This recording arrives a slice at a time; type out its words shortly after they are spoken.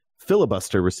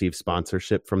Filibuster receives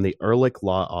sponsorship from the Ehrlich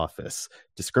Law Office,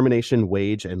 Discrimination,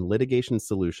 Wage, and Litigation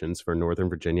Solutions for Northern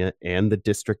Virginia and the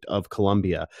District of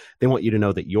Columbia. They want you to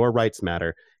know that your rights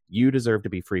matter. You deserve to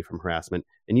be free from harassment,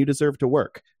 and you deserve to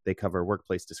work. They cover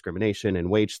workplace discrimination and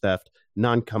wage theft,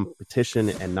 non-competition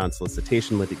and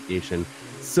non-solicitation litigation,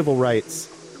 civil rights,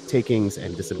 takings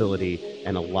and disability,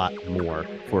 and a lot more.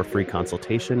 For a free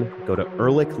consultation, go to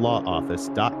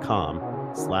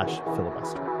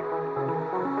ehrlichlawoffice.com/filibuster.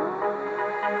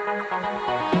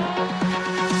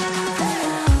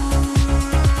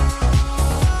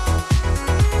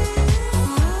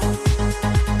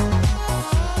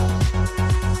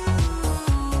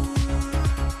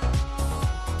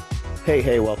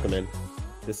 Hey, welcome in.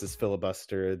 This is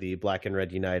Filibuster, the Black and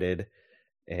Red United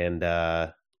and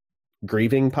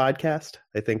grieving podcast,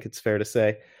 I think it's fair to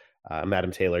say. I'm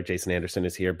Adam Taylor. Jason Anderson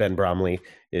is here. Ben Bromley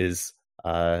is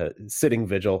sitting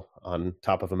vigil on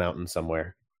top of a mountain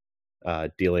somewhere,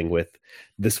 dealing with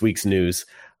this week's news.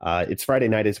 It's Friday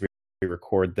night as we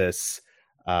record this.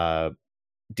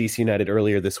 DC United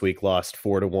earlier this week lost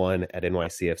 4-1 at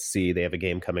NYCFC. They have a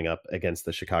game coming up against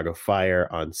the Chicago Fire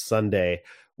on Sunday.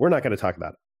 We're not going to talk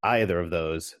about either of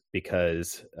those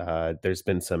because there's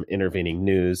been some intervening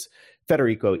news.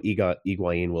 Federico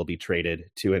Higuain will be traded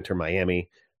to Inter Miami.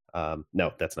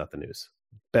 No, that's not the news.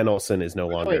 Ben Olsen is no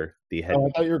longer the head. Oh,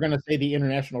 I thought you were going to say the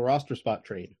international roster spot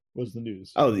trade was the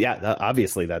news. Oh, yeah,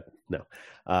 obviously that. No.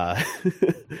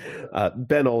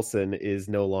 Ben Olsen is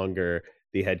no longer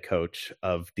the head coach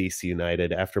of DC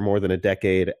United. After more than a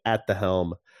decade at the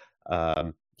helm,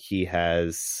 he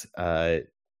has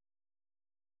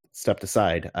stepped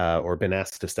aside or been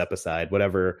asked to step aside,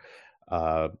 whatever,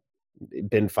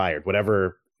 been fired,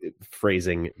 whatever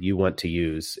phrasing you want to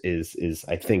use is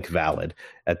I think valid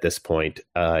at this point.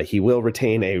 He will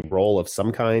retain a role of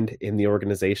some kind in the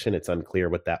organization. It's unclear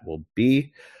what that will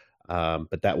be,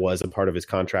 but that was a part of his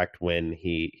contract when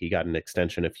he got an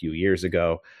extension a few years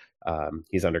ago.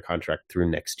 He's under contract through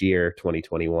next year,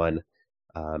 2021.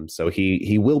 So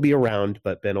he will be around,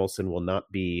 but Ben Olsen will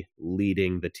not be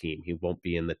leading the team. He won't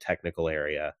be in the technical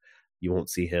area. You won't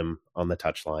see him on the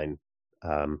touchline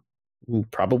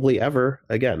probably ever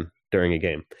again during a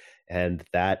game. And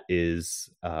that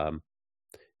is,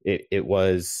 it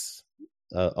was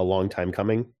a long time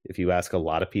coming, if you ask a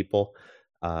lot of people.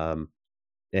 And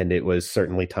it was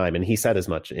certainly time. And he said as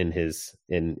much in a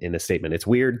statement. It's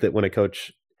weird that when a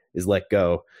coach is let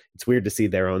go, it's weird to see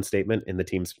their own statement in the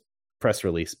team's press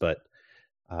release, but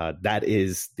that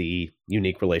is the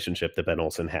unique relationship that Ben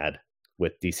Olsen had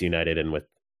with DC United and with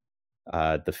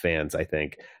the fans. I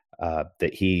think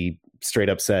that he straight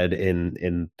up said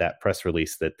in that press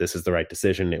release that this is the right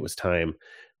decision. It was time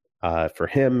for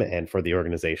him and for the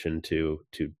organization to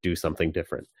do something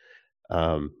different.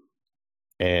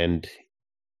 And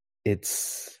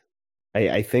it's,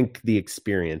 I think the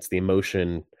experience, the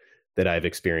emotion that I've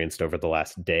experienced over the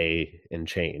last day and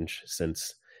change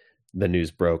since the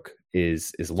news broke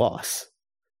is loss.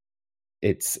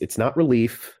 It's not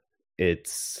relief.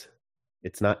 It's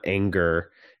not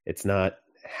anger. It's not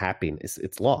happiness.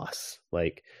 It's loss.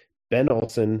 Like, Ben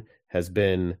Olsen has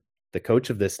been the coach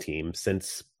of this team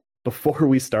since before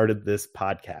we started this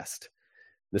podcast.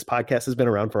 This podcast has been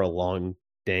around for a long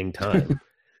dang time.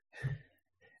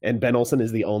 And Ben Olsen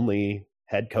is the only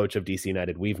head coach of DC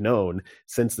United we've known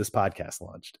since this podcast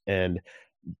launched. And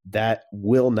that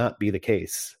will not be the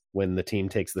case when the team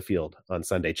takes the field on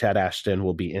Sunday. Chad Ashton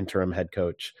will be interim head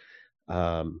coach.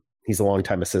 He's a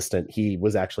longtime assistant. He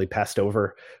was actually passed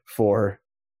over for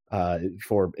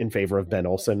in favor of Ben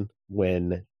Olsen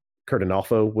when Kurt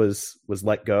Analfo was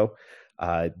let go.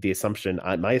 My assumption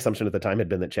at the time had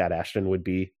been that Chad Ashton would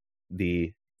be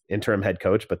the interim head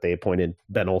coach, but they appointed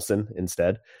Ben Olsen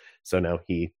instead. So now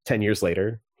 10 years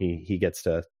later, he gets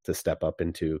to step up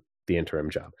into the interim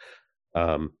job.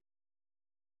 But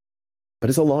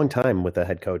it's a long time with a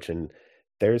head coach, and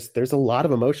there's a lot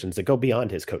of emotions that go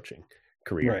beyond his coaching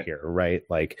career here, right?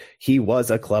 Like, he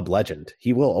was a club legend.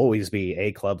 He will always be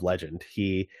a club legend.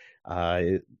 He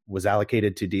was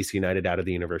allocated to DC United out of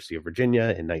the University of Virginia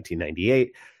in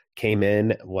 1998, came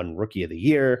in, won Rookie of the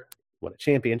Year, won a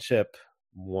championship,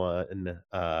 won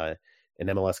an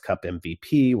MLS Cup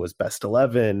MVP, was best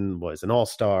 11, was an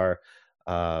all-star.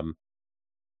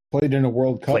 Played in a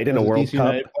World Cup.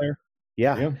 Player.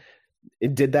 Yeah.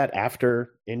 It did that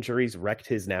after injuries wrecked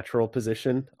his natural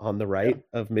position on the right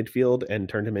of midfield and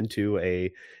turned him into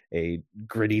a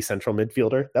gritty central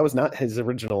midfielder. That was not his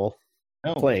original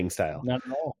playing style. Not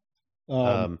at all.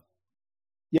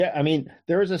 Yeah, I mean,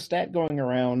 there was a stat going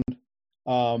around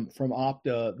from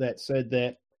Opta that said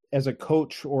that a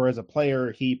coach or as a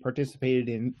player, he participated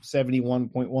in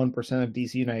 71.1% of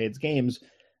DC United's games.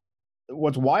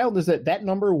 What's wild is that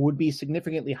number would be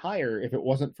significantly higher if it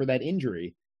wasn't for that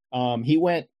injury. He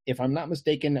went, if I'm not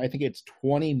mistaken, I think it's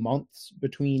 20 months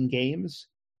between games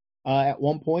at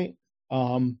one point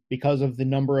because of the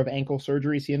number of ankle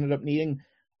surgeries he ended up needing.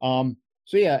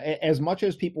 So yeah, as much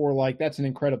as people were like, that's an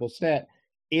incredible stat,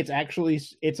 it's actually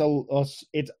it's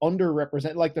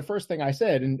underrepresented. Like the first thing I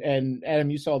said, and Adam,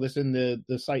 you saw this in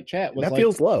the site chat, was that like,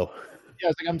 feels low. Yeah, I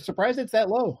was like, I'm surprised it's that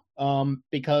low.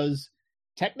 Because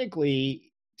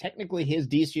technically his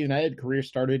DC United career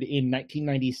started in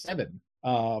 1997.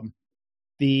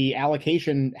 The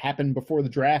allocation happened before the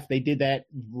draft. They did that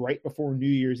right before New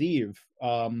Year's Eve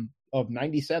of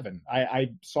 97.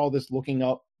 I saw this looking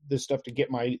up this stuff to get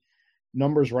my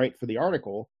numbers right for the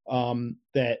article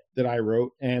that I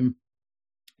wrote. And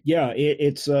yeah,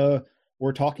 it's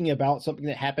we're talking about something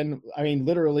that happened, I mean,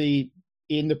 literally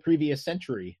in the previous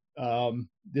century.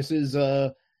 This is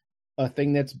a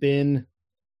thing that's been,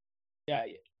 yeah,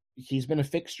 he's been a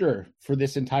fixture for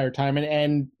this entire time.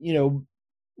 And you know,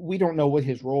 we don't know what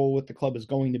his role with the club is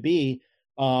going to be,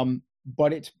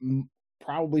 but it's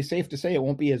probably safe to say it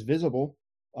won't be as visible.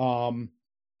 I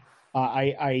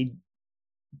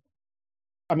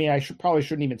mean, I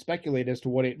shouldn't even speculate as to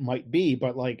what it might be,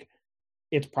 but like,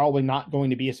 it's probably not going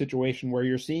to be a situation where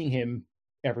you're seeing him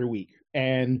every week,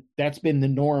 and that's been the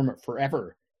norm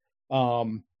forever.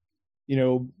 You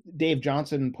know, Dave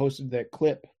Johnson posted that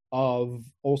clip of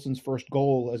Olsen's first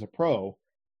goal as a pro,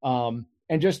 and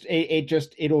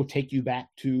it'll take you back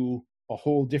to a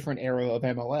whole different era of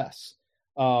MLS.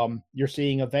 You're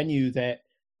seeing a venue that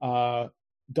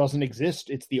doesn't exist.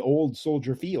 It's the old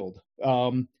Soldier Field.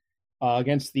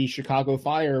 Against the Chicago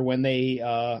Fire when they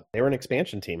were an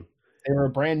expansion team. They were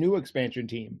a brand new expansion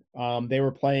team. They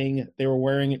were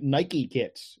wearing Nike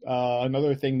kits.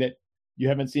 Another thing that you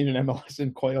haven't seen in MLS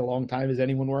in quite a long time is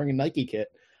anyone wearing a Nike kit.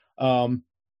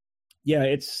 Yeah,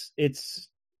 it's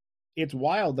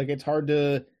wild. Like it's hard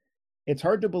to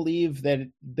believe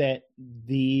that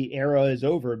the era is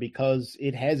over because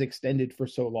it has extended for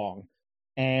so long.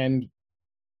 And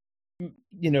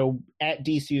you know, at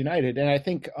DC United. And I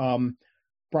think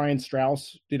Brian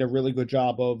Strauss did a really good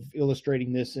job of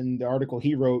illustrating this in the article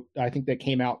he wrote, I think that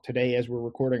came out today as we're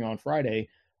recording on Friday.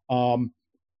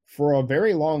 For a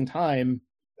very long time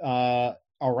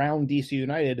around DC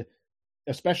United,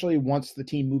 especially once the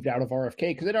team moved out of RFK,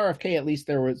 because at RFK, at least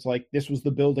there was like, this was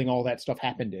the building all that stuff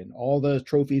happened in. All the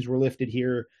trophies were lifted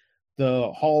here.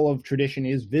 The Hall of Tradition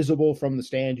is visible from the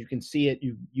stand. You can see it.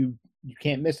 You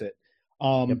can't miss it.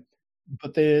 Yep.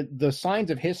 But the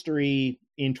signs of history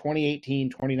in 2018,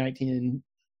 2019, and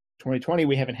 2020,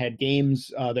 we haven't had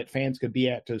games that fans could be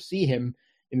at to see him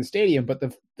in the stadium. But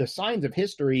the signs of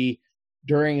history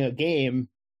during a game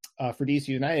for DC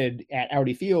United at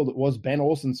Audi Field was Ben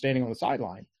Olsen standing on the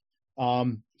sideline.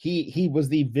 He was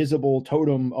the visible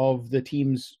totem of the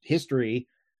team's history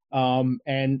and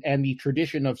the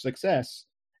tradition of success.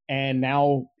 And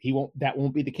now that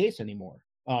won't be the case anymore.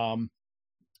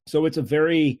 So it's a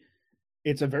very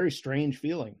strange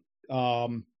feeling.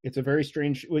 It's a very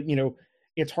strange, you know,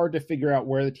 it's hard to figure out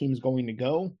where the team's going to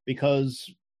go because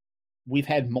we've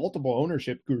had multiple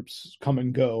ownership groups come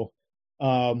and go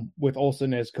with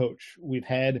Olsen as coach. We've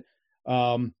had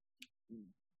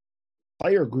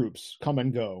player groups come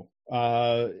and go.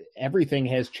 Everything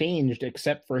has changed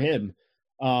except for him.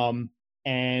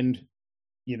 And,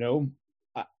 you know,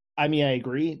 I mean, I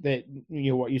agree that,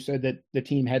 you know, what you said, that the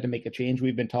team had to make a change.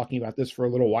 We've been talking about this for a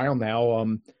little while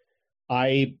now.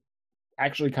 I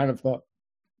actually kind of thought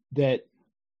that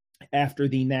after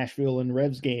the Nashville and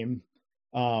Revs game,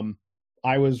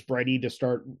 I was ready to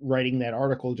start writing that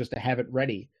article just to have it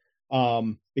ready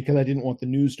because I didn't want the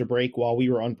news to break while we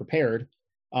were unprepared.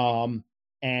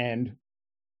 And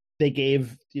they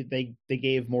gave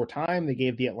more time. They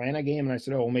gave the Atlanta game, and I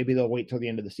said, oh, well, maybe they'll wait till the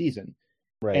end of the season.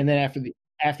 Right. And then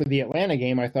after the Atlanta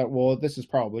game, I thought, well, this is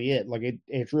probably it. Like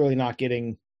it's really not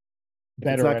getting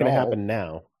better. It's not going to happen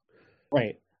now.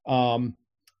 Right.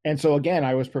 And so again,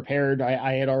 I was prepared.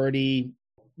 I had already,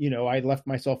 you know, I left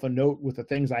myself a note with the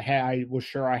things I was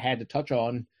sure I had to touch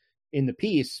on in the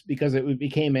piece because it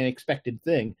became an expected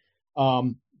thing.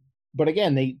 But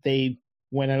again, they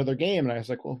went another game, and I was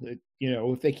like, well, you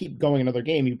know, if they keep going another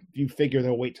game, you figure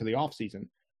they'll wait till the off season.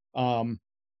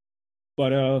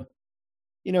 But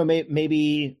you know,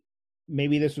 maybe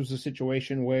this was a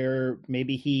situation where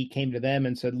maybe he came to them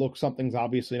and said, look, something's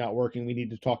obviously not working. We need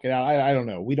to talk it out. I don't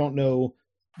know. We don't know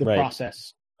the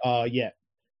process yet.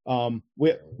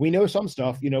 We know some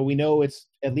stuff, you know, we know it's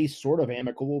at least sort of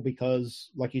amicable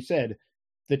because, like you said,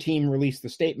 the team released the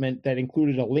statement that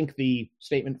included a lengthy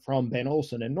statement from Ben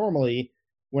Olsen. And normally,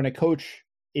 when a coach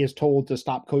is told to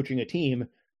stop coaching a team,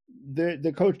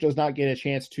 the coach does not get a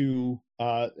chance to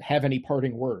have any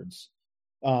parting words.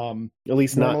 At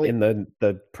least normally, not in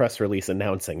the press release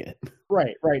announcing it.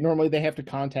 Right. Normally they have to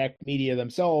contact media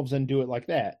themselves and do it like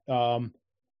that.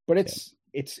 But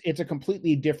it's a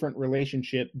completely different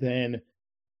relationship than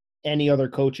any other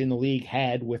coach in the league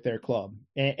had with their club.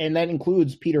 And that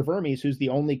includes Peter Vermes, who's the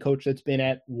only coach that's been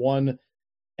at one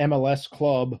MLS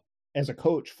club as a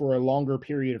coach for a longer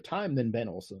period of time than Ben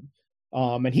Olsen.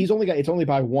 And it's only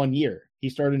by 1 year. He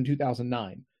started in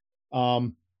 2009.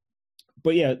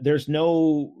 But yeah, there is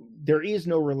no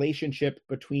relationship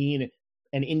between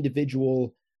an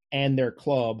individual and their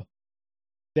club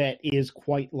that is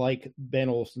quite like Ben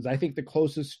Olsen's. I think the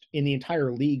closest in the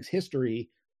entire league's history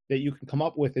that you can come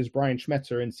up with is Brian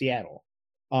Schmetzer in Seattle.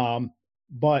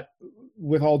 But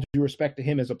with all due respect to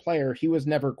him as a player, he was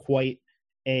never quite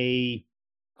a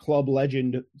club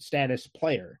legend status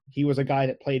player. He was a guy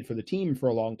that played for the team for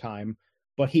a long time,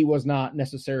 but he was not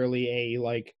necessarily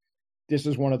this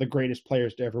is one of the greatest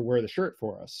players to ever wear the shirt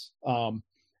for us.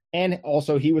 And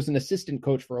also he was an assistant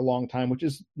coach for a long time, which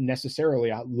is necessarily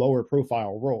a lower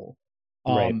profile role.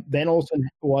 Right. Ben Olsen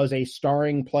was a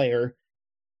starring player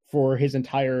for his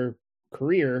entire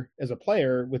career as a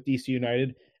player with DC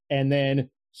United, and then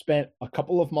spent a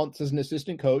couple of months as an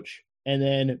assistant coach and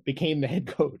then became the head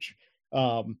coach.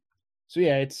 So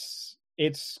yeah,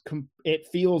 it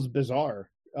feels bizarre,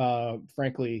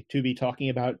 frankly, to be talking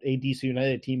about a DC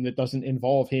United team that doesn't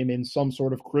involve him in some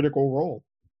sort of critical role.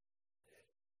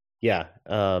 Yeah.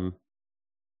 I'm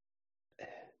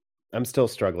still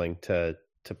struggling to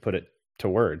put it to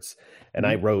words. And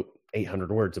I wrote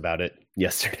 800 words about it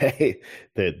yesterday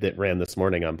that ran this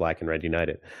morning on Black and Red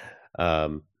United.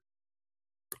 A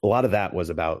lot of that was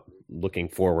about looking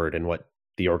forward and what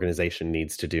the organization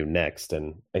needs to do next.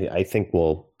 And I think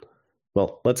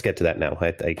let's get to that now.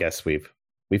 I guess we've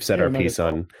said our piece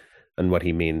on what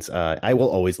he means. I will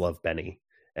always love Benny,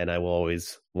 and I will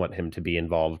always want him to be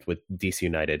involved with DC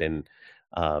United. And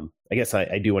I guess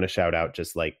I do want to shout out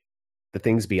just like the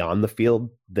things beyond the field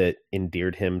that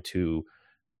endeared him to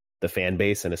the fan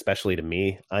base, and especially to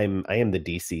me. I am the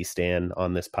DC stan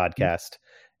on this podcast,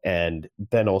 and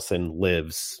Ben Olsen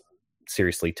lives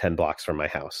seriously 10 blocks from my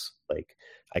house. Like,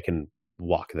 I can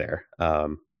walk there.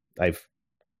 I've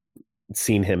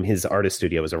seen him. His artist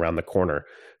studio is around the corner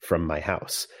from my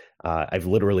house. I've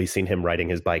literally seen him riding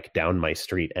his bike down my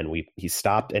street, and he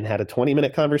stopped and had a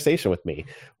 20-minute conversation with me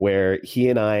where he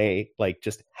and I like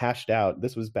just hashed out.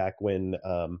 This was back when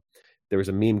there was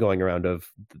a meme going around of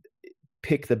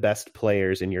pick the best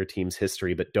players in your team's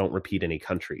history, but don't repeat any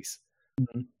countries.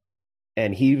 Mm-hmm.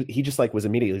 And he just like was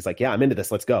immediately, he's like, yeah, I'm into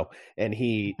this. Let's go. And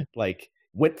he like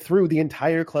went through the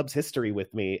entire club's history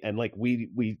with me. And like,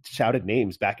 we shouted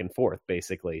names back and forth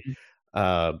basically,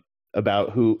 about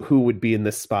who would be in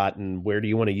this spot and where do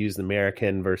you want to use an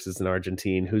American versus an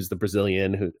Argentine, who's the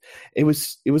Brazilian, it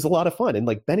was a lot of fun. And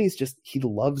like, Benny's he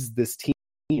loves this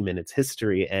team and its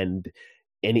history, and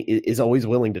he is always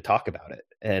willing to talk about it.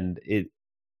 And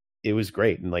it was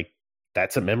great. And like,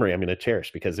 that's a memory I'm going to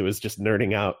cherish, because it was just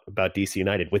nerding out about DC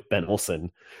United with Ben Olsen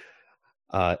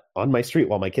on my street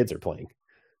while my kids are playing.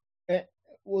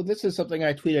 Well, this is something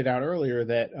I tweeted out earlier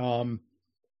that,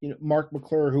 Mark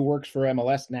McClure, who works for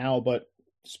MLS now, but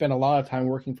spent a lot of time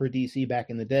working for DC back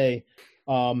in the day,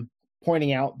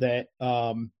 pointing out that,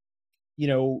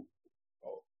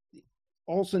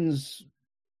 Olsen's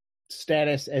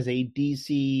status as a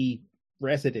DC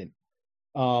resident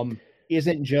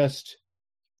isn't just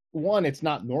one, it's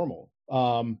not normal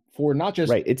for not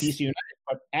just DC United,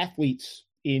 but athletes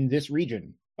in this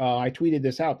region. I tweeted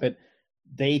this out that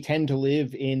they tend to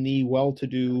live in the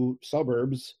well-to-do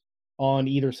suburbs on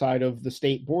either side of the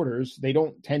state borders. They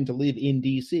don't tend to live in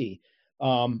DC.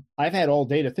 I've had all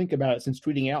day to think about it since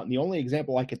tweeting out, and the only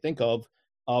example I could think of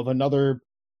another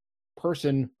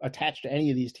person attached to any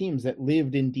of these teams that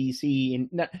lived in DC,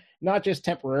 and not just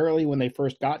temporarily when they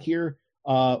first got here,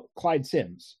 Clyde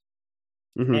Sims.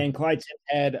 Mm-hmm. And Clyde Sims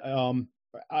had,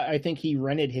 I think he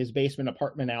rented his basement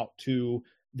apartment out to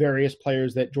various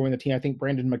players that joined the team. I think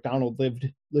Brandon McDonald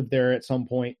lived there at some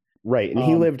point. Right. And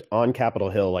he lived on Capitol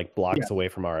Hill, like blocks away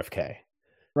from RFK.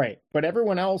 Right. But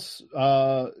everyone else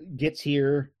gets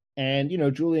here. And,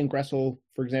 Julian Gressel,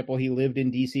 for example, he lived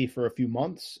in DC for a few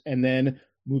months and then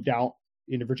moved out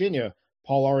into Virginia.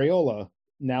 Paul Areola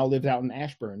now lives out in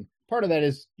Ashburn. Part of that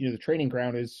is, the training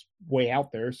ground is way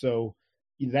out there. So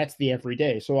that's the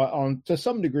everyday. So to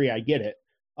some degree, I get it.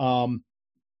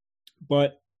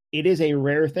 But it is a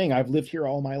rare thing. I've lived here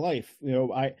all my life.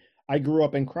 I grew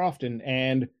up in Crofton,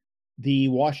 and the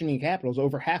Washington Capitals,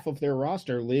 over half of their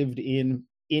roster lived in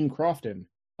Crofton,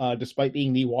 despite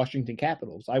being the Washington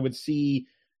Capitals. I would see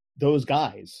those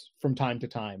guys from time to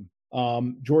time.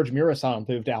 George Mirasan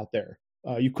lived out there.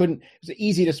 You couldn't. It was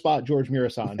easy to spot George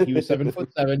Mirasan. He was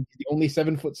 7'7", the only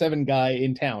 7'7" guy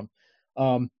in town.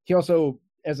 He also,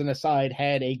 as an aside,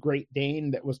 had a Great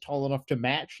Dane that was tall enough to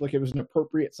match. Like, it was an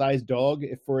appropriate sized dog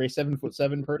for a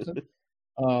 7'7" person.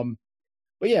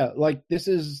 But yeah, like this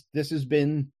has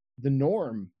been the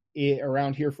norm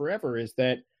around here forever, is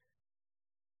that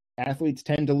athletes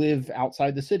tend to live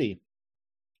outside the city.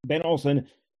 Ben Olsen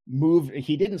moved.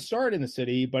 He didn't start in the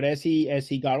city, but as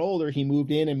he got older, he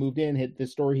moved in. The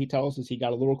story he tells is he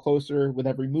got a little closer with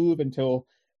every move until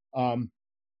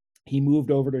he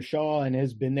moved over to Shaw and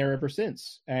has been there ever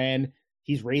since. And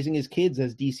he's raising his kids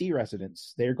as DC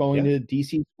residents. They're going to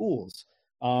DC schools.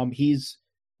 He's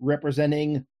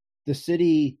representing the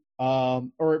city,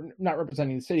 or not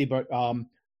representing the city, but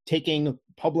taking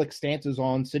public stances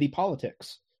on city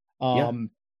politics. Standing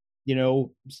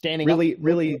really, up,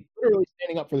 literally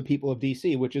standing up for the people of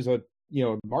DC, which is a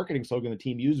marketing slogan the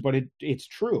team used, but it's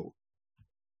true.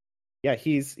 Yeah,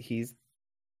 he's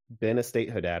been a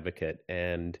statehood advocate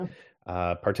and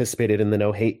participated in the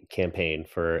No Hate campaign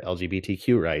for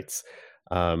LGBTQ rights.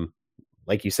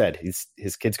 Like you said,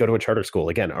 his kids go to a charter school,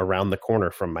 again, around the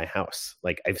corner from my house.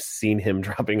 Like, I've seen him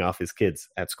dropping off his kids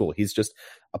at school. He's just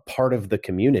a part of the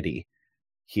community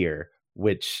here,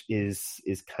 which is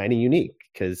kind of unique,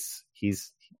 because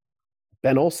he's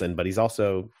Ben Olsen, but he's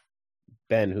also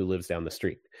Ben who lives down the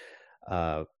street.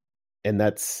 And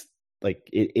that's like,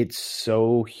 it's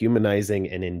so humanizing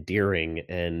and endearing.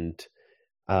 And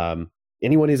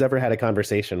anyone who's ever had a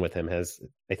conversation with him has,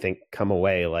 I think, come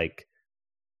away like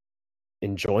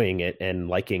enjoying it and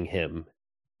liking him.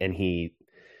 And he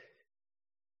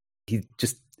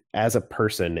just, as a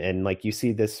person, and like, you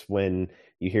see this when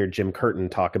you hear Jim Curtin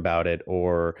talk about it,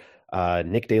 or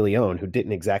Nick DeLeon, who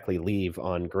didn't exactly leave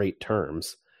on great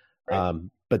terms. Right.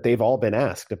 But they've all been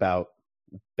asked about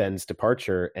Ben's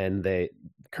departure, and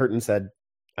Curtin said,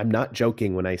 "I'm not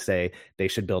joking when I say they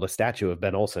should build a statue of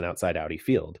Ben Olsen outside Audi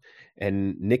Field."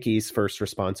 And Nicky's first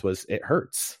response was, "It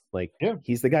hurts. Like,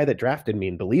 he's the guy that drafted me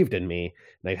and believed in me,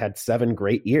 and I've had 7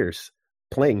 great years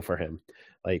playing for him."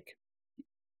 Like,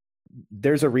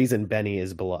 there's a reason Benny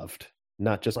is beloved,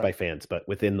 not just by fans, but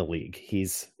within the league.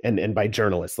 He's and by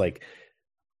journalists. Like,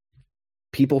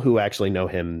 people who actually know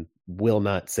him will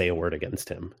not say a word against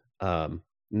him.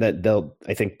 That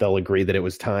I think they'll agree that it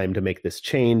was time to make this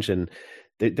change, and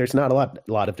there's not a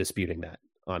lot of disputing that,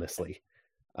 honestly.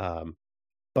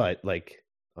 But like,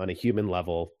 on a human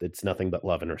level, it's nothing but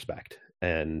love and respect,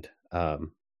 and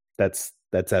that's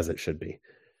as it should be.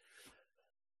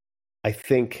 I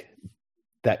think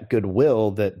that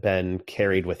goodwill that Ben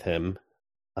carried with him,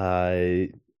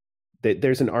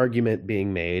 there's an argument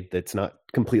being made that's not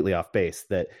completely off base,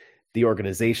 that the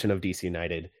organization of DC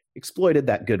United exploited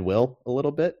that goodwill a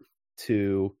little bit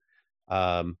to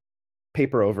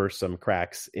paper over some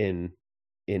cracks in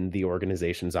the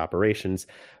organization's operations.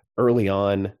 Early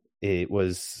on, it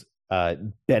was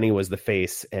Benny was the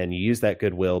face, and you use that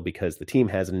goodwill because the team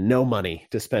has no money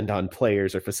to spend on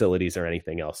players or facilities or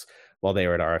anything else while they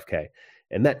were at RFK.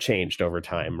 And that changed over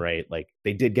time, right? Like,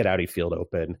 they did get Audi Field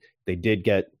open. They did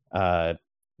get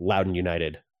Loudoun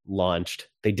United launched.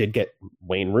 They did get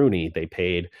Wayne Rooney. They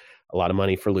paid a lot of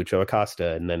money for Lucho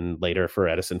Acosta, and then later for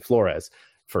Edison Flores,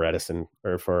 for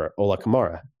Ola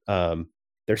Kamara.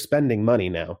 They're spending money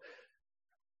now,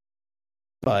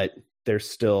 but there's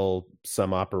still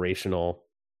some operational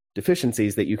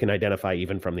deficiencies that you can identify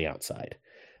even from the outside.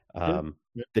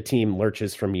 The team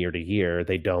lurches from year to year.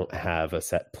 They don't have a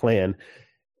set plan.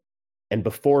 And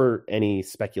before any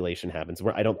speculation happens,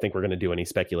 I don't think we're going to do any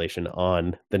speculation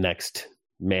on the next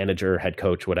manager, head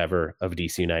coach, whatever, of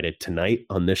DC United tonight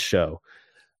on this show.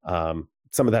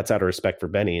 Some of that's out of respect for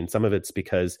Benny, and some of it's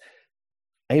because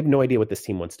I have no idea what this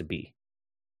team wants to be.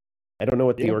 I don't know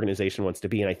what the organization wants to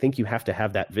be. And I think you have to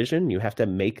have that vision. You have to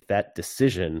make that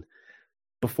decision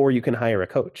before you can hire a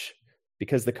coach,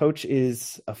 because the coach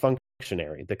is a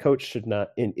functionary. The coach should not,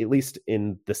 at least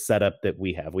in the setup that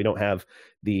we have, we don't have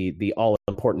the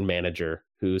all-important manager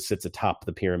who sits atop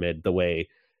the pyramid the way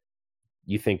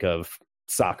you think of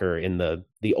soccer in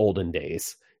the olden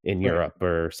days in Europe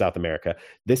or South America.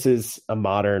 This is a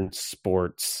modern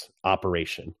sports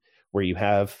operation where you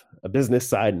have a business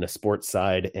side and a sports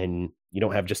side, and you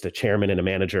don't have just a chairman and a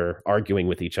manager arguing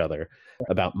with each other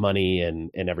about money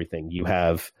and everything. You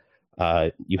have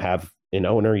an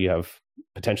owner, you have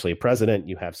potentially a president,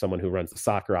 you have someone who runs the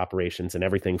soccer operations, and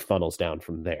everything funnels down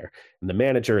from there. And the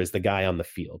manager is the guy on the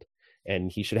field.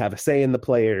 and he should have a say in the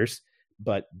players,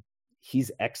 but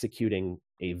he's executing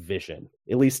a vision.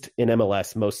 At least in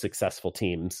MLS, most successful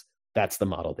teams, that's the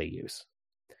model they use.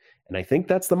 And I think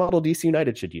that's the model DC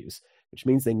United should use, which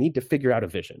means they need to figure out a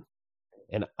vision.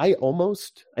 And I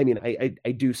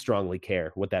do strongly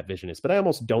care what that vision is, but I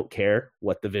almost don't care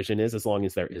what the vision is as long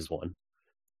as there is one.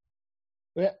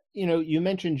 Well, you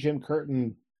mentioned Jim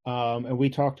Curtin, and we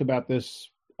talked about this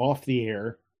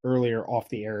earlier off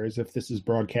the air, as if this is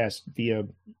broadcast via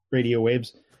radio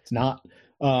waves. It's not.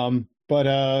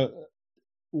 But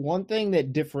one thing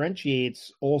that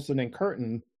differentiates Olsen and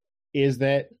Curtin is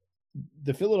that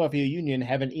the Philadelphia Union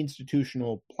have an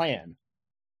institutional plan.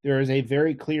 There is a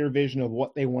very clear vision of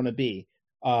what they want to be.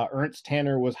 Ernst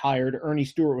Tanner was hired. Ernie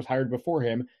Stewart was hired before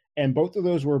him. And both of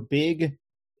those were big,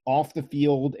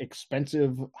 off-the-field,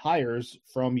 expensive hires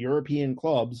from European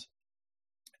clubs.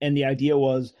 And the idea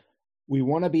was, we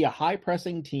want to be a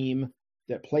high-pressing team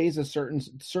that plays a certain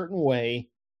way,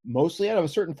 mostly out of a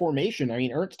certain formation. I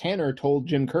mean, Ernst Tanner told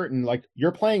Jim Curtin, like,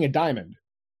 you're playing a diamond.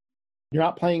 You're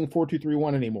not playing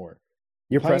 4-2-3-1 anymore.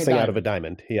 You're pressing out of a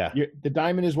diamond. Yeah. The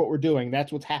diamond is what we're doing.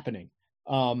 That's what's happening.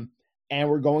 And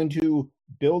we're going to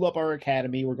build up our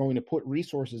academy. We're going to put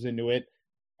resources into it.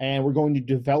 And we're going to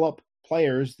develop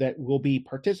players that will be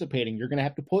participating. You're going to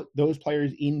have to put those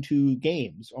players into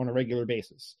games on a regular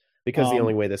basis. Because the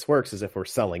only way this works is if we're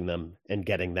selling them and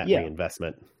getting that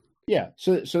reinvestment. Yeah.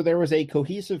 So there was a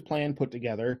cohesive plan put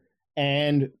together.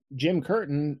 And Jim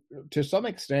Curtin, to some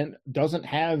extent, doesn't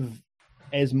have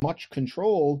as much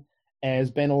control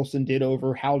as Ben Olsen did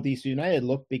over how DC United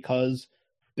looked, because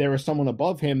there was someone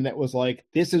above him that was like,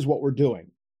 this is what we're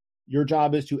doing. Your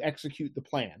job is to execute the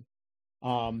plan.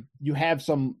 You have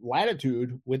some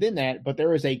latitude within that, but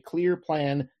there is a clear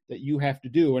plan that you have to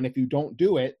do. And if you don't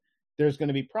do it, there's going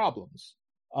to be problems.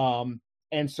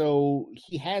 And so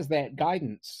he has that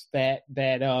guidance that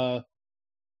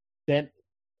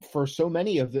for so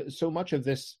much of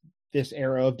this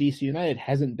era of DC United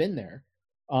hasn't been there.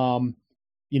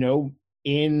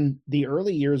 In the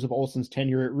early years of Olsen's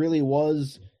tenure, it really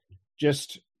was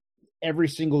just every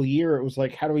single year. It was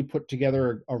like, how do we put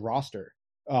together a roster?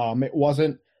 It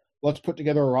wasn't, let's put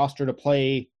together a roster to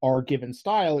play our given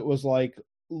style. It was like,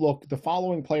 look, the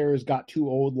following players got too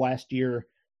old last year.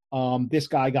 This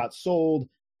guy got sold.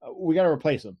 We got to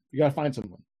replace him. You got to find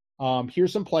someone.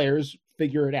 Here's some players,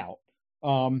 figure it out.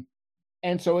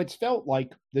 And so it's felt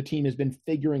like the team has been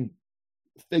figuring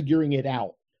it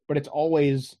out, but it's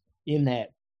always in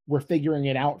that we're figuring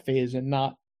it out phase, and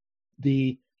not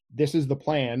this is the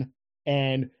plan,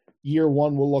 and year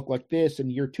one will look like this,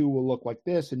 and year two will look like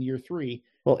this, and year three.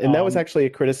 Well, and that was actually a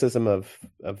criticism of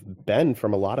Ben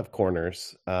from a lot of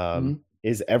corners,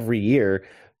 is every year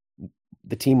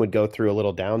the team would go through a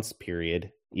little downs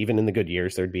period. Even in the good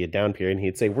years, there'd be a down period, and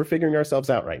he'd say, we're figuring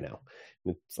ourselves out right now.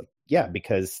 And it's like, yeah,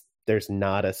 because there's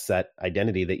not a set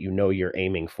identity that you're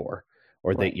aiming for,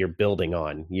 or that you're building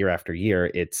on year after year.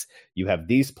 It's, you have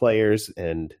these players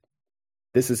and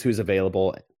this is who's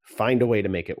available. Find a way to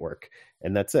make it work.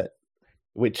 And that's it,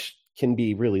 which can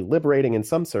be really liberating in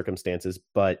some circumstances,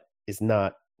 but is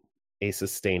not a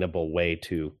sustainable way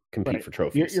to compete for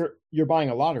trophies. You're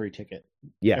buying a lottery ticket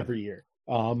every year.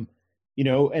 And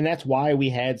that's why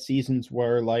we had seasons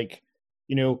where,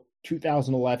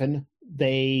 2011,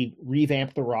 they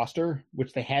revamped the roster,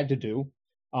 which they had to do.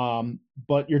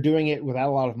 But you're doing it without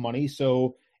a lot of money.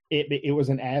 So it was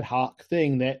an ad hoc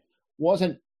thing that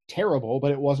wasn't terrible,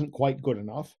 but it wasn't quite good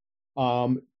enough.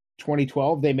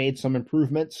 2012, they made some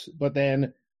improvements, but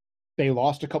then they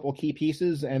lost a couple key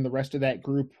pieces, and the rest of that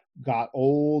group got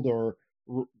old or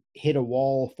hit a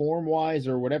wall form-wise,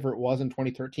 or whatever it was. In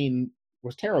 2013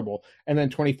 was terrible. And then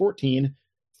 2014,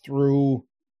 through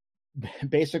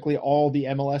basically all the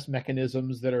MLS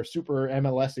mechanisms that are super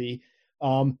MLS-y,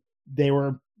 they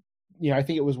were, I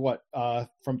think it was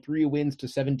from 3 wins to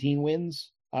 17 wins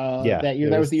that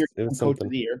year. That was the year coach of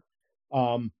the year.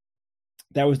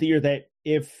 That was the year that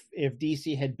if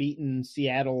DC had beaten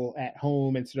Seattle at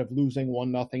home instead of losing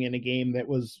 1-0 in a game that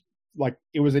was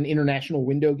it was an international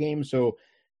window game, so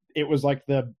it was like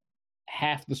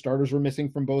half the starters were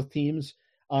missing from both teams.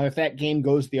 If that game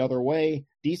goes the other way,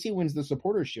 DC wins the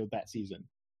Supporters Shield that season.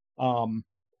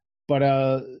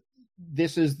 But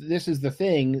this is the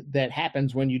thing that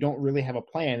happens when you don't really have a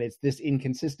plan. It's this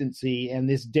inconsistency and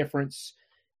this difference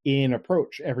in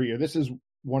approach every year. This is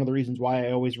one of the reasons why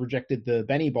I always rejected the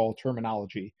Benny Ball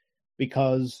terminology,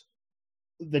 because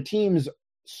the teams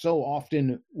so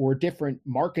often were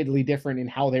markedly different in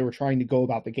how they were trying to go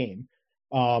about the game.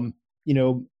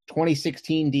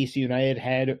 2016 DC United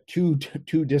had two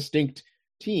distinct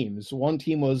teams. One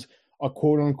team was a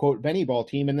quote unquote Benny ball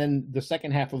team. And then the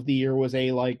second half of the year was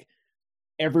a like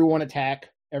everyone attack,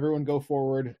 everyone go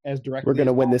forward as directly. We're going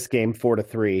to win this game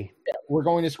 4-3. Yeah, we're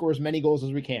going to score as many goals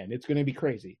as we can. It's going to be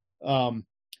crazy.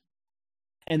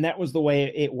 And that was the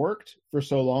way it worked for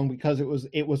so long, because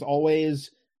it was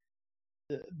always,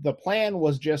 the plan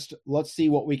was just, let's see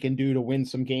what we can do to win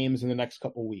some games in the next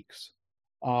couple weeks.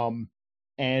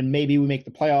 And maybe we make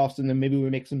the playoffs, and then maybe we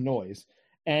make some noise.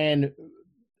 And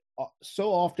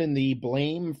so often the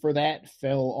blame for that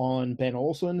fell on Ben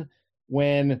Olsen,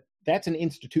 when that's an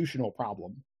institutional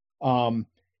problem.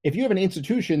 If you have an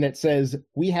institution that says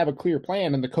we have a clear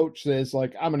plan, and the coach says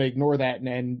like, I'm going to ignore that,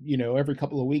 and you know, every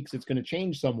couple of weeks it's going to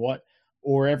change somewhat,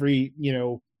 or every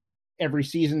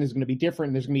season is going to be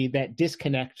different. There's going to be that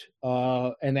disconnect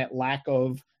and that lack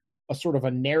of a sort of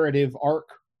a narrative arc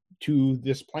to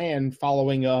this plan,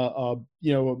 following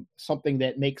something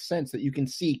that makes sense, that you can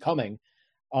see coming.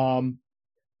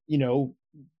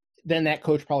 Then that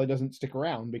coach probably doesn't stick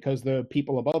around, because the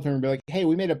people above him will be like, hey,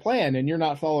 we made a plan and you're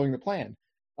not following the plan.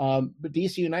 But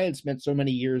DC United spent so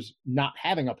many years not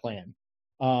having a plan.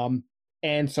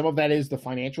 And some of that is the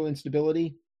financial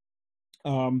instability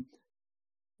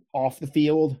off the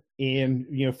field. And,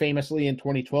 famously in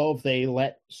 2012, they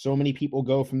let so many people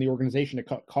go from the organization to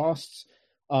cut costs.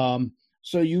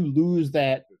 So you lose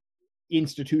that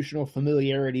institutional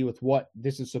familiarity with what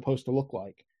this is supposed to look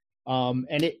like.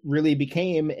 And it really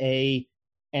became an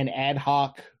ad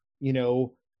hoc,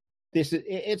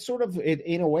 it's sort of,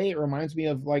 in a way, it reminds me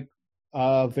of like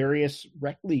various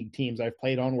rec league teams I've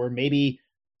played on, where maybe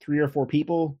 3 or 4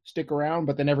 people stick around,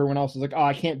 but then everyone else is like, oh,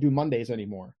 I can't do Mondays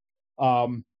anymore.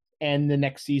 And the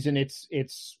next season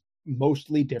it's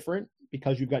mostly different,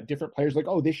 because you've got different players like,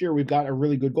 oh, this year we've got a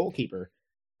really good goalkeeper.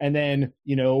 And then,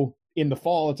 in the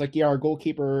fall, it's like, yeah, our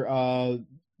goalkeeper,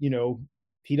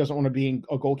 he doesn't want to be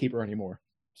a goalkeeper anymore.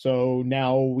 So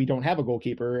now we don't have a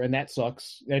goalkeeper, and that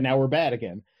sucks. And now we're bad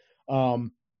again.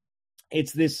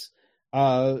 It's this,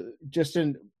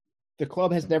 the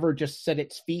club has never just set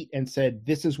its feet and said,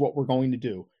 this is what we're going to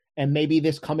do. And maybe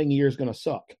this coming year is going to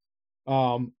suck.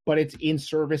 But it's in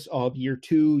service of year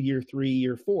 2, year 3,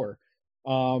 year 4.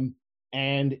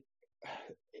 And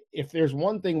if there's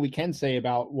one thing we can say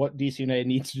about what DC United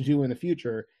needs to do in the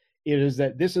future, it is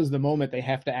that this is the moment they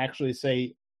have to actually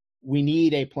say, we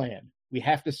need a plan. We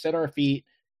have to set our feet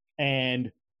and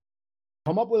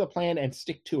come up with a plan and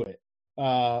stick to it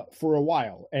for a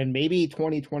while. And maybe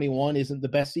 2021 isn't the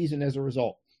best season as a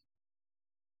result.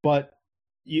 But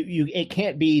it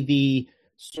can't be the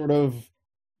sort of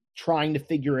trying to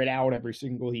figure it out every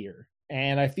single year.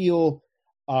 And I feel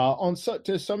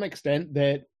to some extent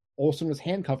that Olsen was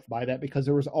handcuffed by that, because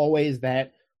there was always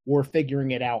that we're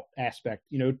figuring it out aspect.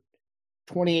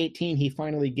 2018, he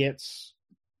finally gets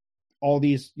all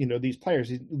these, these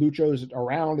players. Lucho's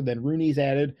around, and then Rooney's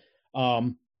added.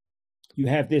 You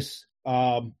have this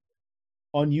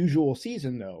unusual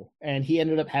season, though, and he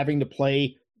ended up having to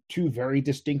play 2 very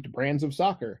distinct brands of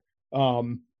soccer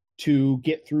to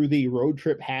get through the road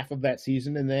trip half of that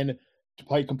season, and then to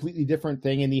play a completely different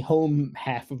thing in the home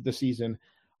half of the season.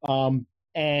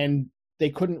 And they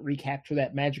couldn't recapture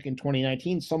that magic in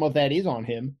 2019. Some of that is on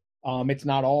him. It's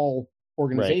not all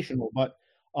organizational, right.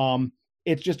 But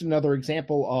it's just another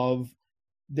example of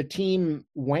the team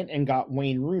went and got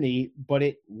Wayne Rooney, but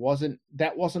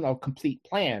that wasn't a complete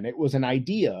plan. It was an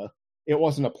idea. It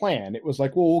wasn't a plan. It was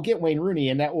like, well, we'll get Wayne Rooney,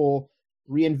 and that will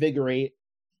reinvigorate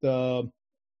the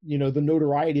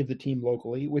notoriety of the team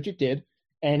locally, which it did.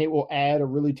 And it will add a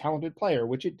really talented player,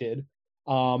 which it did.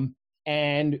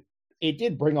 And it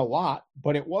did bring a lot,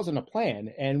 but it wasn't a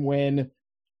plan. And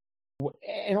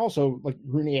also, like,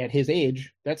 Rooney at his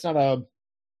age, that's not a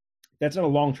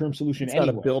long-term solution. It's not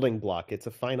a building block. It's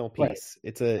a final piece.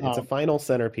 Right. It's a final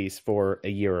centerpiece for a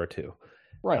year or 2,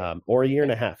 right? Or a year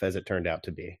and a half, as it turned out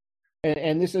to be.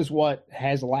 And this is what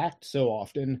has lacked so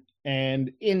often.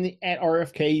 And at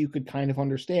RFK, you could kind of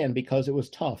understand, because it was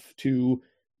tough to,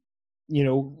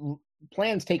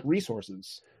 plans take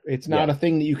resources. It's not a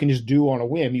thing that you can just do on a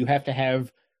whim. You have to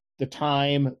have the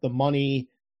time, the money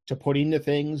to put into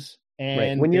things. And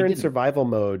right. When you're in survival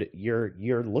mode, you're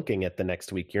looking at the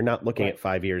next week. You're not looking right. at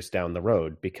 5 years down the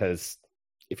road, because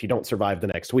if you don't survive the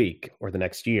next week or the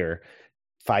next year,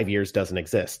 5 years doesn't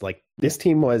exist. Like, this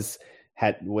team was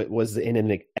in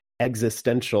an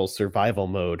existential survival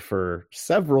mode for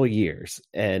several years,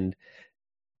 and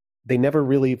they never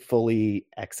really fully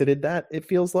exited that, it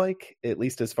feels like, at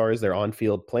least as far as their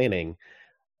on-field planning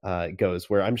goes,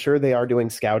 where I'm sure they are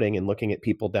doing scouting and looking at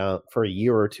people down for a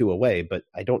year or 2 away, but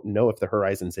I don't know if the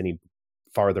horizon's any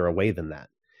farther away than that.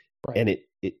 Right. And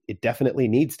it definitely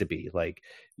needs to be. Like,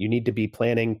 you need to be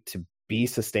planning to be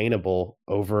sustainable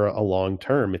over a long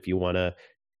term if you want to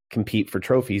compete for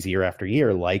trophies year after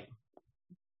year, like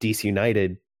DC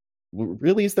United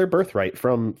really is their birthright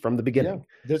from the beginning.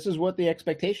 Yeah, this is what the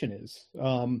expectation is.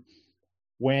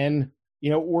 When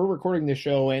we're recording this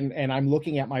show and I'm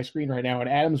looking at my screen right now, and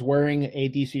Adam's wearing a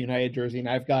DC United jersey, and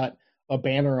I've got a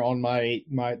banner on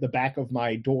the back of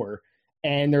my door,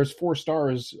 and there's 4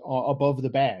 stars above the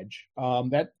badge.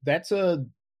 That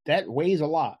weighs a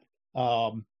lot,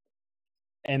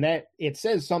 and that it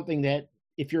says something that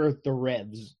if you're the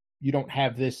Revs, you don't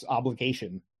have this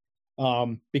obligation,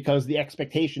 because the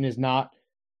expectation is not,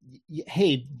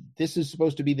 hey, this is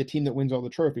supposed to be the team that wins all the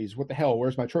trophies. What the hell?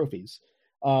 Where's my trophies?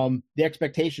 The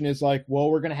expectation is like, well,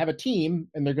 we're going to have a team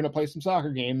and they're going to play some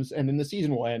soccer games and then the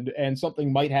season will end and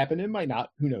something might happen. It might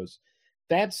not. Who knows?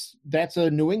 That's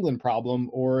a New England problem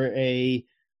or a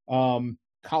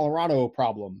Colorado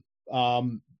problem.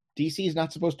 DC is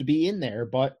not supposed to be in there,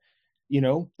 but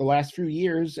the last few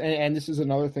years, and this is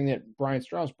another thing that Brian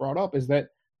Strauss brought up, is that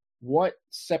what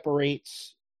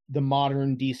separates the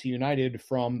modern DC United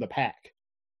from the pack?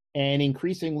 And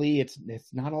increasingly, it's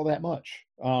not all that much.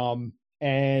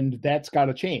 And that's got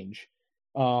to change.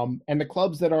 And the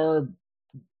clubs that are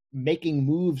making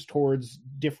moves towards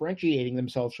differentiating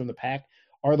themselves from the pack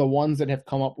are the ones that have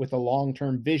come up with a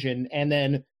long-term vision and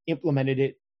then implemented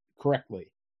it correctly.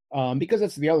 Because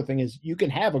that's the other thing, is you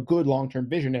can have a good long-term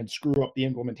vision and screw up the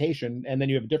implementation, and then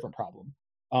you have a different problem.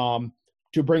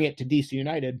 To bring it to DC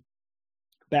United,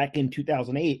 back in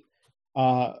 2008,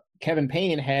 Kevin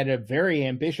Payne had a very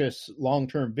ambitious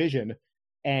long-term vision,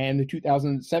 and the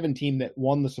 2007 team that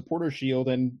won the Supporters' Shield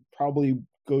and probably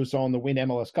goes on to win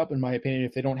MLS Cup, in my opinion,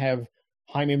 if they don't have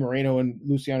Jaime Moreno and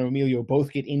Luciano Emilio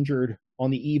both get injured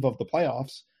on the eve of the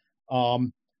playoffs.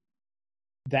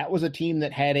 That was a team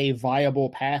that had a viable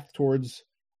path towards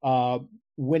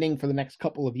winning for the next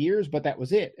couple of years, but that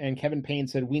was it. And Kevin Payne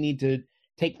said, we need to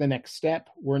take the next step.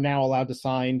 We're now allowed to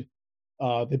sign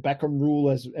the Beckham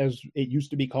rule, as it used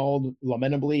to be called,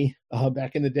 lamentably,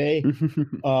 back in the day.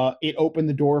 It opened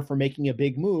the door for making a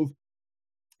big move.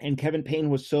 And Kevin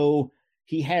Payne was so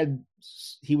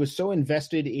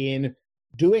invested in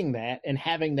doing that and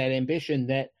having that ambition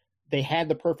that they had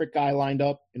the perfect guy lined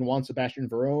up in Juan Sebastian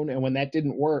Verón. And when that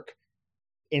didn't work,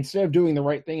 instead of doing the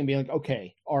right thing and being like,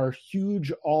 okay, our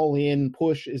huge all-in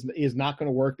push is not going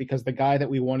to work because the guy that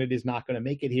we wanted is not going to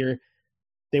make it here,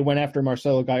 they went after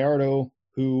Marcelo Gallardo,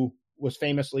 who was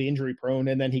famously injury prone,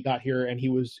 and then he got here and he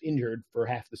was injured for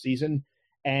half the season.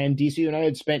 And DC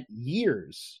United spent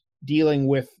years dealing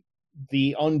with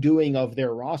the undoing of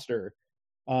their roster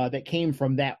that came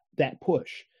from that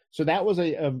push. So that was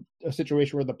a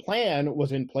situation where the plan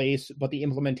was in place, but the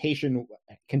implementation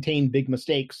contained big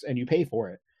mistakes, and you pay for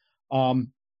it.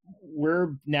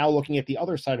 We're now looking at the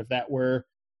other side of that, where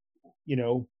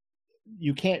you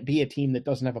can't be a team that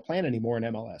doesn't have a plan anymore in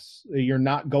MLS. You're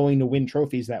not going to win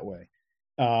trophies that way.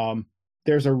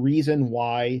 There's a reason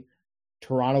why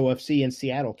Toronto FC and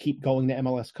Seattle keep going to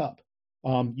MLS Cup.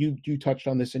 You touched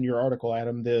on this in your article,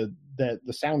 Adam, the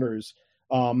Sounders.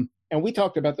 And we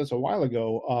talked about this a while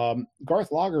ago. Garth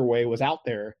Lagerwey was out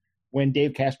there when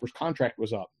Dave Casper's contract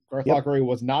was up. Garth Lagerwey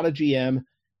was not a GM,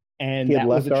 and he had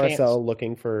left was a RSL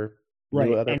chance. Other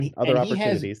and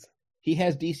opportunities. He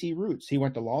has DC roots. He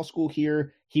went to law school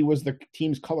here. He was the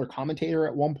team's color commentator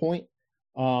at one point.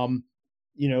 That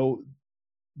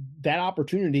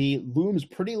opportunity looms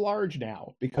pretty large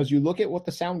now, because you look at what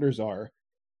the Sounders are,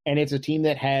 and it's a team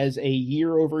that has a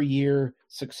year-over-year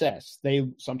success.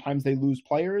 Sometimes they lose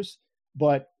players,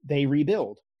 but they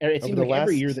rebuild. It seems like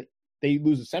every year that they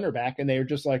lose a center back, and they're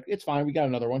just like, it's fine, we got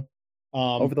another one.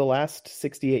 Over the last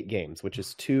 68 games, which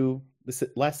is the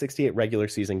last 68 regular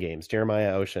season games,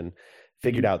 Jeremiah Ocean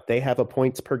figured out they have a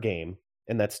points per game,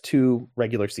 and that's 2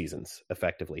 regular seasons,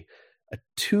 effectively. A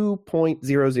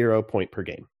 2.00 point per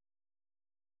game,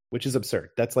 which is absurd.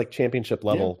 That's like championship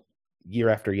level year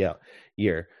after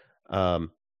year.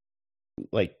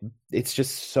 Like, it's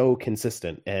just so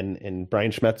consistent, and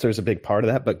Brian Schmetzer is a big part of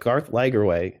that, but Garth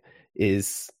Lagerwey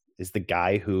is the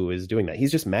guy who is doing that.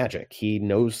 He's just magic. He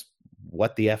knows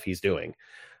what the F he's doing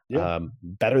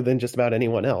better than just about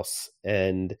anyone else.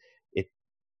 And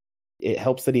it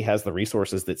helps that he has the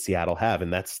resources that Seattle have,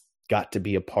 and that's got to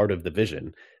be a part of the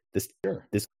vision. This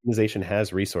organization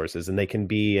has resources, and they can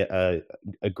be a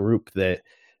group that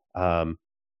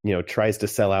tries to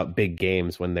sell out big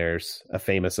games when there's a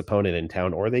famous opponent in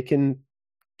town, or they can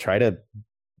try to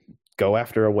go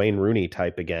after a Wayne Rooney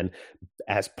type again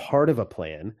as part of a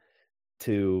plan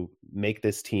to make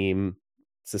this team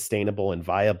sustainable and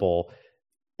viable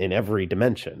in every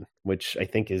dimension, which I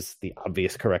think is the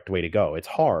obvious correct way to go. It's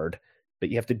hard, but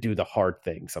you have to do the hard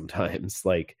thing sometimes.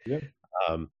 Like, Yeah.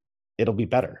 It'll be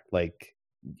better. Like,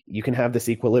 you can have this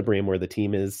equilibrium where the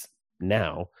team is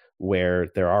now, where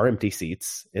there are empty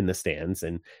seats in the stands,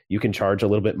 and you can charge a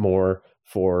little bit more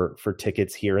for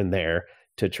tickets here and there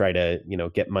to try to,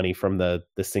 get money from the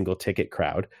single ticket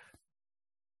crowd.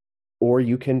 Or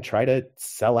you can try to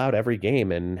sell out every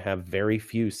game and have very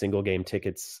few single game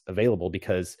tickets available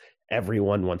because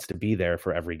everyone wants to be there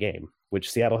for every game,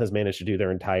 which Seattle has managed to do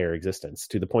their entire existence,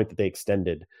 to the point that they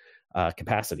extended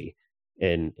capacity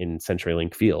in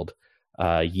CenturyLink Field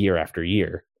year after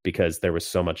year because there was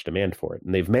so much demand for it.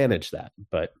 And they've managed that.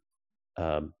 But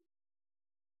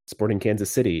Sporting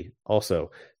Kansas City also,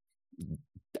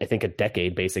 I think, a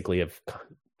decade basically of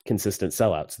consistent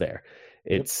sellouts there.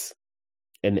 It's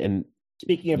and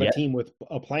speaking of a team with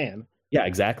a plan. Yeah,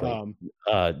 exactly.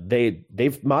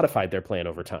 They've modified their plan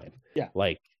over time. Yeah,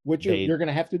 like which you're going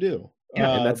to have to do.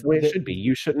 Yeah, and that's the way it should be.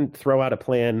 You shouldn't throw out a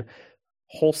plan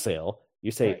wholesale. You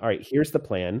say, all right, here's the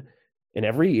plan, and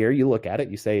every year you look at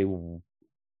it. You say,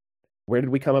 where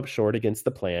did we come up short against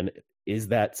the plan? Is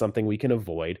that something we can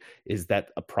avoid? Is that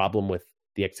a problem with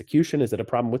the execution? Is it a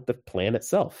problem with the plan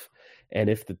itself?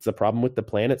 And if it's a problem with the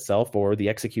plan itself or the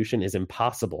execution is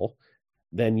impossible,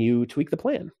 then you tweak the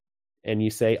plan and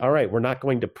you say, all right, we're not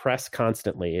going to press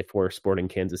constantly. If we're Sporting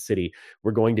Kansas City,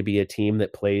 we're going to be a team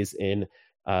that plays in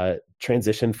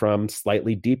transition from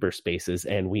slightly deeper spaces,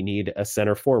 and we need a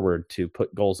center forward to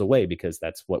put goals away because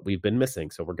that's what we've been missing.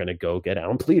 So we're going to go get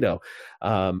Alan Polito.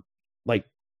 Like,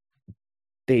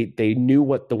 they knew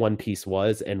what the one piece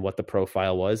was and what the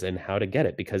profile was and how to get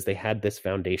it because they had this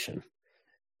foundation.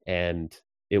 And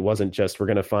it wasn't just, we're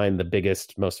going to find the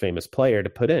biggest, most famous player to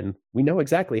put in. We know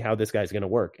exactly how this guy's going to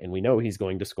work, and we know he's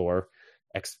going to score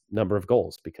X number of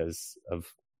goals because of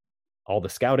all the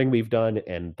scouting we've done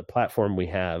and the platform we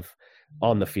have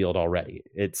on the field already.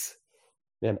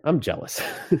 Man, I'm jealous.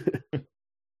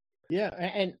 Yeah,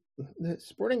 and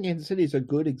Sporting Kansas City is a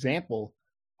good example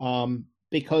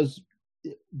because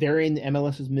they're in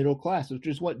MLS's middle class, which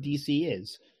is what DC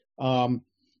is.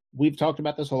 We've talked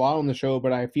about this a lot on the show,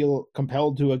 but I feel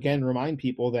compelled to again remind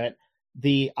people that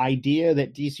the idea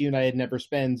that DC United never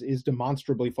spends is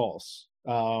demonstrably false.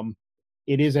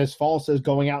 It is as false as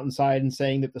going out inside and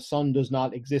saying that the sun does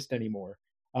not exist anymore.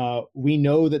 We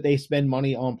know that they spend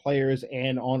money on players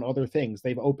and on other things.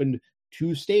 They've opened 2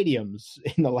 stadiums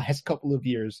in the last couple of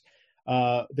years.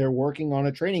 They're working on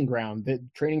a training ground. The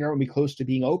training ground would be close to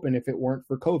being open if it weren't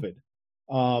for COVID.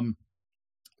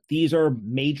 These are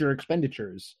major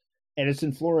expenditures.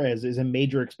 Edison Flores is a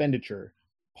major expenditure.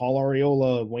 Paul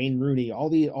Arriola, Wayne Rooney, all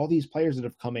these players that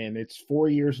have come in. It's 4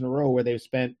 years in a row where they've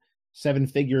spent 7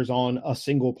 figures on a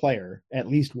single player at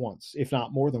least once, if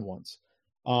not more than once.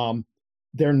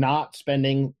 They're not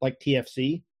spending like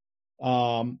TFC,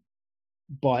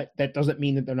 but that doesn't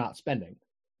mean that they're not spending.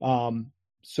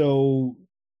 So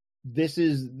this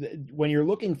is when you're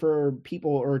looking for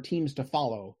people or teams to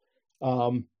follow,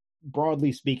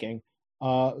 broadly speaking,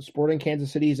 Sporting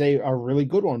Kansas City is a really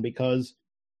good one because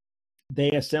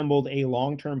they assembled a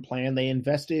long-term plan. They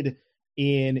invested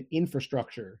in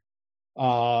infrastructure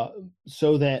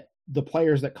so that the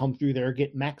players that come through there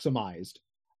get maximized.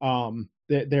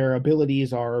 Their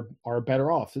abilities are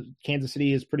better off. Kansas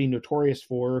City is pretty notorious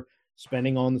for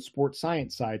spending on the sports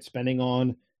science side, spending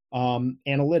on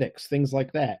analytics, things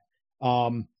like that.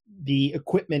 The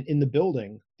equipment in the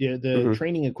building, the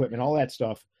training equipment, all that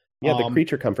stuff. Yeah, the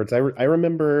creature comforts. I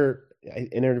remember an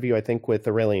interview, I think, with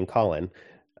Aurelian Collin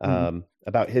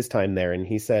about his time there, and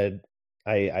he said,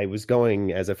 I was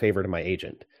going as a favor to my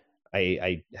agent.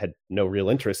 I had no real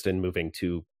interest in moving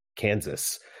to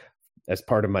Kansas as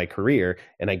part of my career,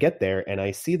 and I get there and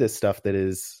I see this stuff that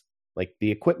is like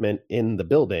the equipment in the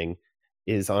building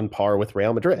is on par with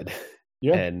Real Madrid.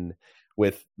 Yeah. And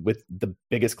with the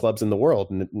biggest clubs in the world.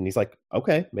 And he's like,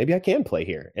 okay, maybe I can play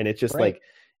here. And it's just like,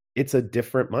 it's a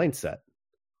different mindset.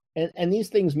 And these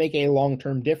things make a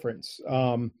long-term difference.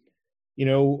 Looking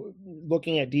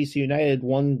at DC United,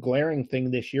 one glaring thing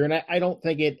this year, and I don't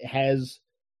think it has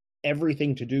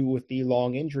everything to do with the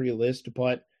long injury list,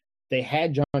 but they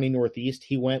had Johnny Northeast.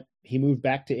 He moved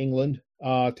back to England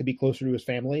to be closer to his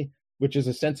family, which is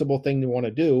a sensible thing to want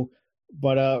to do.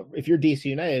 But if you're DC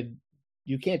United,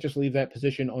 you can't just leave that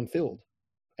position unfilled.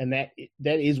 And that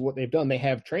is what they've done. They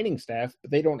have training staff,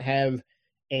 but they don't have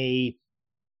a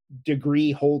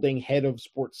degree holding head of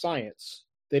sports science.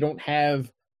 They don't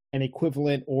have an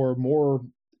equivalent or more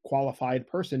qualified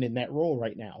person in that role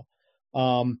right now.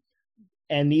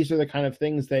 And these are the kind of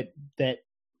things that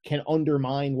can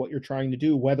undermine what you're trying to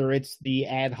do, whether it's the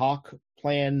ad hoc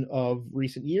plan of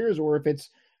recent years or if it's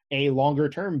a longer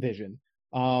term vision.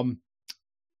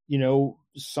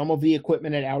 some of the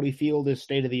equipment at Audi Field is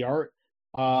state of the art.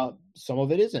 Some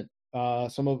of it isn't.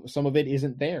 Some of it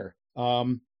isn't there.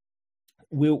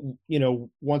 We'll,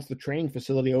 once the training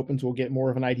facility opens, we'll get more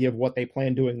of an idea of what they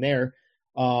plan doing there.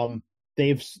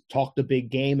 They've talked a big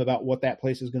game about what that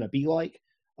place is going to be like.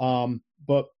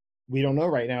 But we don't know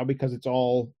right now because it's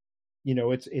all,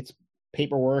 it's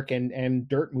paperwork and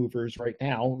dirt movers right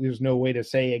now. There's no way to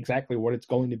say exactly what it's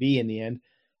going to be in the end.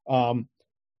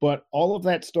 But all of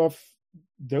that stuff,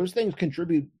 those things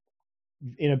contribute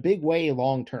in a big way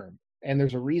long term. And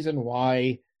there's a reason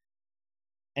why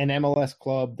an MLS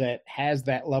club that has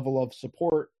that level of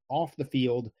support off the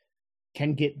field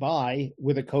can get by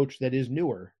with a coach that is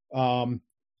newer. Jesse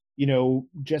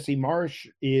Marsch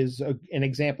is an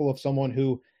example of someone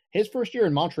who his first year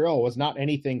in Montreal was not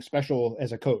anything special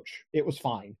as a coach. It was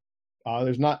fine.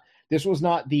 This was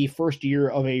not the first year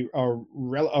of a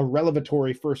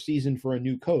revelatory first season for a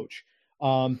new coach.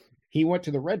 He went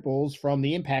to the Red Bulls from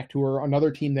the Impact, who are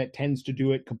another team that tends to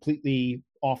do it completely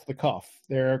off the cuff.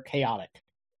 They're chaotic.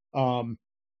 Whereas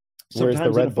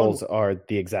the Red Bulls are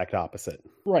the exact opposite.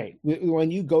 Right. When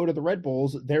you go to the Red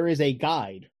Bulls, there is a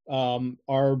guide. The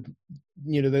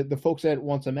folks at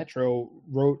Once a Metro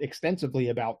wrote extensively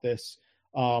about this.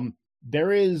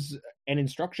 There is an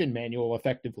instruction manual,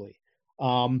 effectively.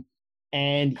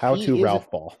 And how to Ralph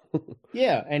Ball.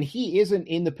 Yeah, and he isn't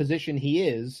in the position he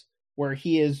is, where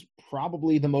he is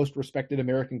probably the most respected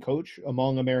American coach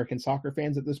among American soccer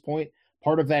fans at this point.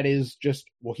 Part of that is just,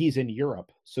 well, he's in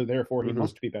Europe, so therefore he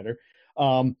must be better.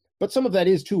 But some of that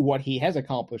is, too, what he has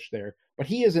accomplished there. But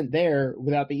he isn't there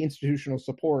without the institutional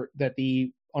support that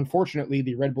unfortunately,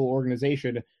 the Red Bull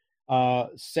organization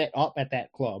set up at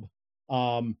that club.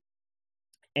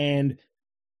 And,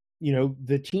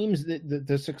 the teams,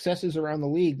 the successes around the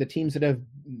league, the teams that have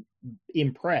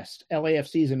impressed,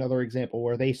 LAFC is another example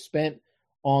where they spent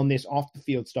on this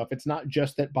off-the-field stuff. It's not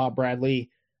just that Bob Bradley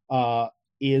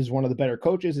is one of the better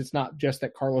coaches. It's not just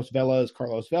that Carlos Vela is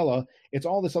Carlos Vela. It's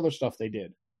all this other stuff they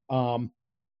did.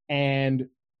 And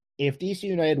if DC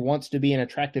United wants to be an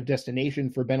attractive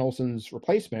destination for Ben Olsen's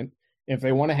replacement, if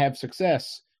they want to have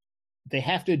success, they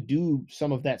have to do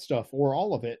some of that stuff or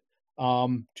all of it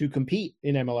to compete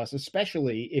in MLS,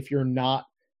 especially if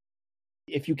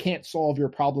you can't solve your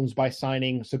problems by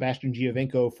signing Sebastian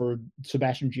Giovinco for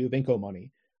Sebastian Giovinco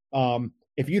money.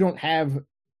 If you don't have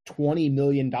 $20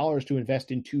 million to invest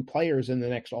in two players in the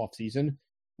next offseason,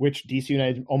 which DC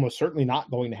United almost certainly not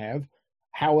going to have,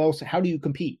 how do you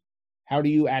compete? How do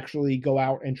you actually go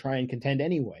out and try and contend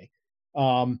anyway?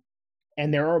 And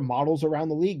there are models around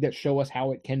the league that show us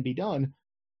how it can be done,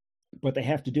 but they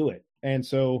have to do it. And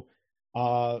so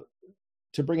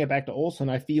to bring it back to Olsen,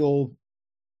 I feel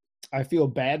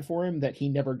bad for him that he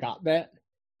never got that.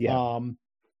 Yeah.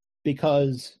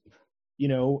 Because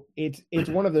it's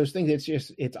one of those things.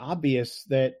 It's obvious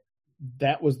that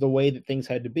was the way that things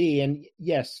had to be. And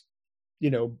yes,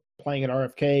 playing at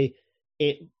RFK,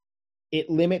 it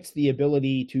limits the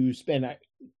ability to spend.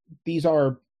 These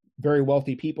are very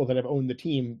wealthy people that have owned the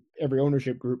team, every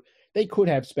ownership group. They could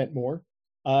have spent more.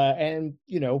 And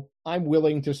I'm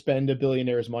willing to spend a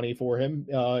billionaire's money for him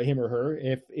or her,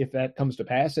 if that comes to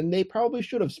pass. And they probably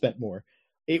should have spent more.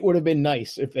 It would have been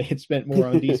nice if they had spent more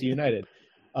on DC United.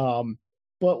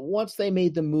 But once they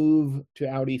made the move to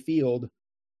Audi Field,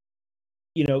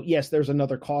 yes, there's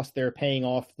another cost there paying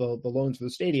off the loans for the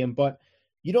stadium, but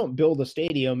you don't build a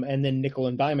stadium and then nickel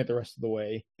and dime it the rest of the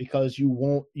way, because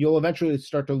you'll eventually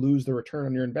start to lose the return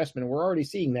on your investment. And we're already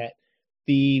seeing that.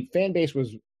 The fan base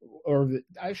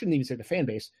I shouldn't even say the fan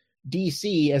base,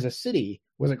 DC as a city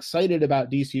was excited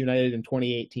about DC United in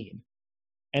 2018.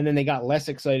 And then they got less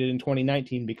excited in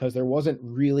 2019 because there wasn't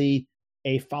really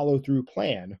a follow-through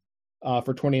plan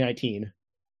for 2019.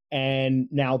 And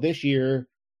now this year,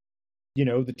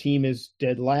 the team is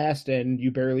dead last and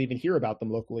you barely even hear about them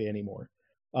locally anymore.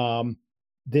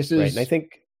 This is, right. And I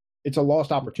think it's a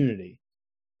lost opportunity.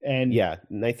 And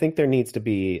and I think there needs to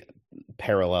be a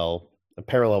parallel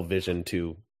vision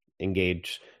to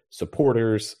engage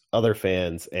supporters, other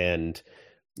fans, and,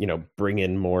 bring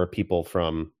in more people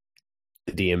from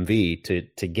the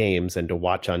DMV to games and to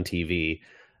watch on TV,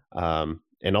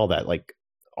 and all that. Like,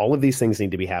 all of these things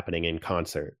need to be happening in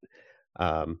concert.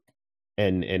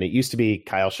 And it used to be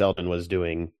Kyle Sheldon was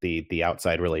doing the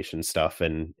outside relations stuff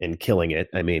and killing it.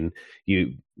 I mean,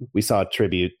 we saw a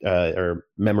tribute or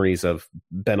memories of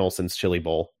Ben Olsen's Chili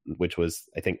Bowl, which was,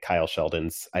 I think, Kyle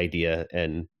Sheldon's idea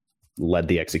and led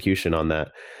the execution on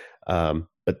that.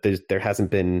 But there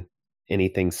hasn't been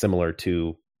anything similar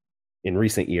to in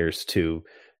recent years to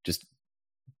just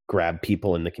grab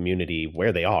people in the community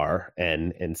where they are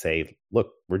and say,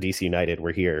 look, we're DC United,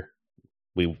 we're here,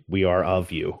 we are of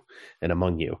you and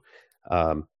among you.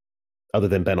 Other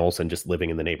than Ben Olsen just living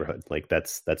in the neighborhood, like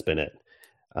that's been it.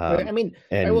 I mean,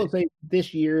 I will say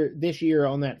this year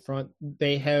on that front,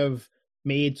 they have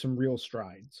made some real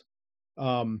strides,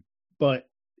 but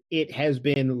it has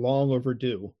been long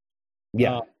overdue.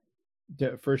 Yeah,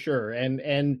 for sure.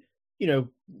 And you know,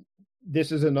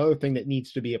 this is another thing that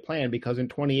needs to be a plan, because in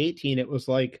 2018 it was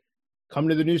like, come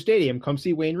to the new stadium, come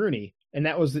see Wayne Rooney, and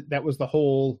that was the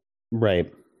whole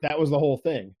right. That was the whole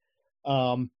thing.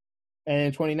 And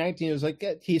in 2019 it was like,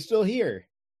 he's still here.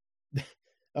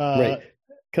 Right.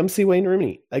 Come see Wayne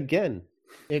Rooney again.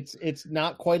 It's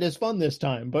not quite as fun this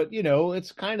time, but you know,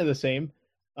 it's kind of the same.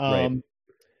 Right.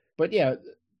 But yeah,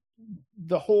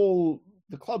 the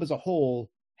club as a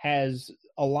whole has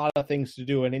a lot of things to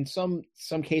do, and in some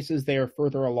cases they are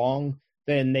further along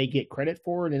than they get credit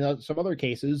for, and in some other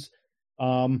cases,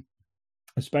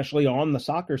 especially on the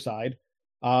soccer side,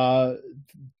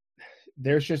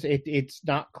 there's just it's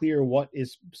not clear what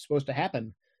is supposed to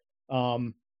happen.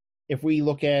 If we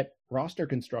look at roster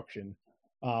construction,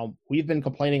 we've been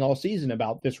complaining all season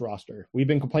about this roster. We've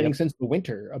been complaining since the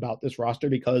winter about this roster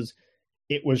because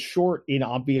it was short in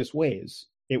obvious ways.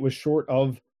 It was short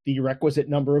of the requisite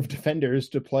number of defenders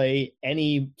to play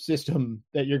any system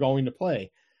that you're going to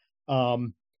play.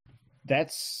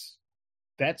 That's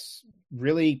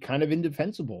really kind of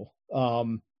indefensible.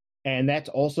 And that's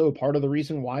also part of the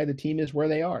reason why the team is where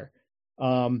they are.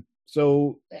 But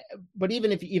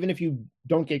even if you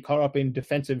don't get caught up in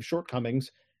defensive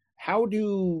shortcomings, how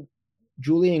do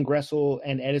Julian Gressel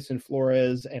and Edison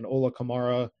Flores and Ola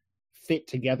Kamara fit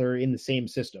together in the same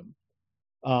system?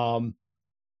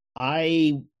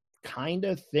 I kind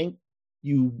of think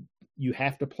you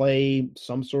have to play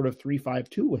some sort of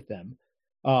 3-5-2 with them.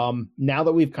 Now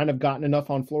that we've kind of gotten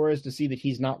enough on Flores to see that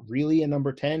he's not really a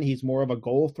number 10, he's more of a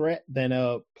goal threat than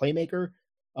a playmaker.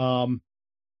 And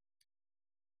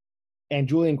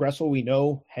Julian Gressel, we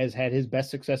know, has had his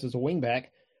best success as a wingback.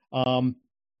 That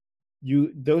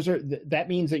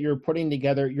means that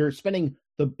you're spending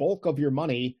the bulk of your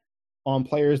money on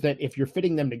players that, if you're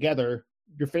fitting them together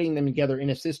in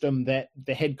a system that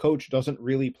the head coach doesn't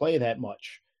really play that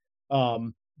much.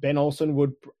 Ben Olsen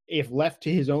would, if left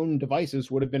to his own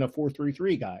devices, would have been a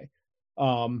 4-3-3 guy.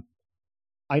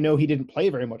 I know he didn't play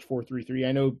very much 4-3-3.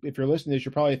 I know if you're listening to this,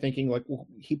 you're probably thinking like, well,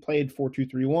 he played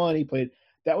 4-2-3-1.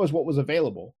 That was what was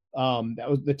available.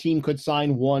 The team could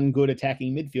sign one good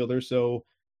attacking midfielder. So,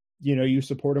 you know, you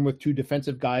support him with two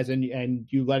defensive guys and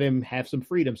you let him have some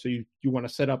freedom. So you want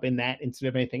to set up in that instead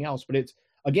of anything else. But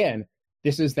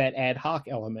this is that ad hoc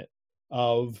element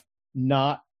of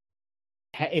not,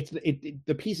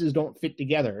 the pieces don't fit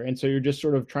together. And so you're just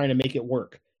sort of trying to make it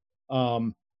work.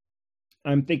 I'm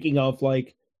thinking of,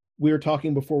 like, we were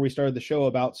talking before we started the show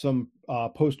about some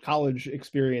post-college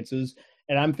experiences.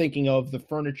 And I'm thinking of the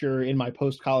furniture in my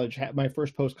first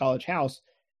post-college house.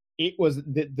 It was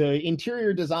the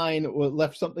interior design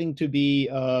left something to be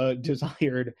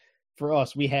desired for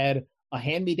us. We had a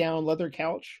hand-me-down leather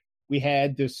couch. We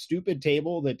had this stupid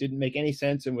table that didn't make any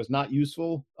sense and was not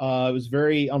useful. It was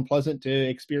very unpleasant to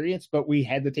experience, but we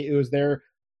had it was there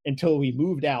until we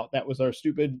moved out. That was our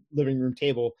stupid living room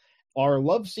table. Our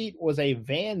love seat was a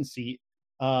van seat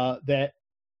that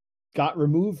got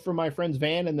removed from my friend's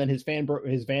van, and then his van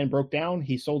broke down.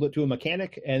 He sold it to a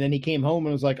mechanic, and then he came home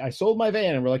and was like, I sold my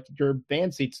van. And we're like, your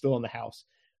van seat's still in the house.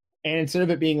 And instead of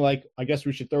it being like, I guess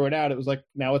we should throw it out, it was like,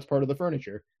 now it's part of the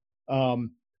furniture.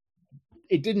 None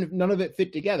of it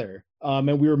fit together.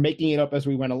 And we were making it up as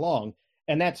we went along.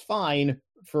 And that's fine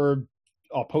for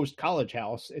a post-college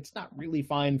house. It's not really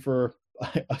fine for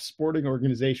a sporting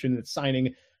organization that's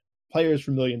signing players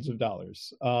for millions of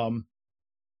dollars.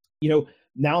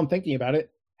 Now I'm thinking about it.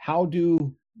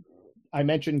 I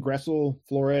mentioned Gressel,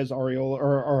 Flores,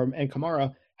 Arriola, and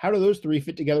Kamara. How do those three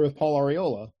fit together with Paul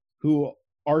Arriola, who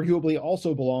arguably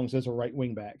also belongs as a right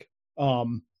wing back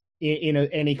in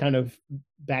any kind of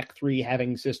back three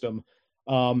having system?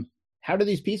 How do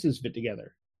these pieces fit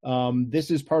together?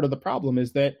 This is part of the problem,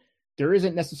 is that there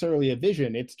isn't necessarily a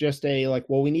vision. It's just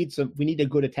we need a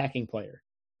good attacking player.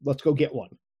 Let's go get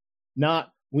one.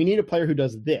 Not, we need a player who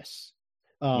does this.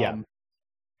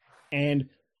 And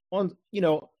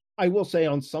I will say,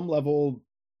 on some level,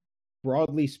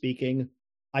 broadly speaking,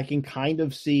 I can kind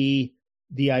of see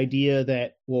the idea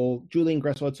that, well, Julian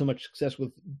Gressel had so much success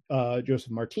with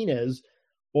Joseph Martinez.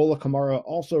 Ola Kamara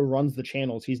also runs the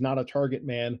channels. He's not a target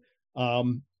man.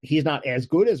 He's not as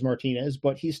good as Martinez,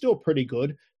 but he's still pretty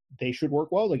good. They should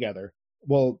work well together.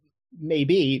 Well,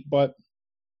 maybe, but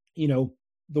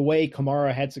the way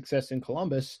Kamara had success in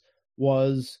Columbus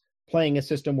was playing a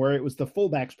system where it was the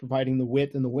fullbacks providing the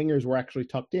width and the wingers were actually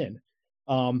tucked in.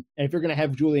 And if you're going to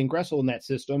have Julian Gressel in that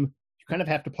system, you kind of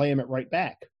have to play him at right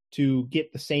back to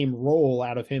get the same role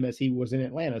out of him as he was in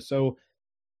Atlanta. So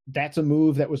that's a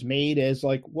move that was made as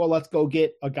like, well, let's go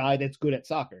get a guy that's good at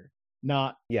soccer,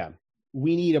 not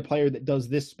we need a player that does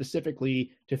this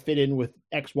specifically to fit in with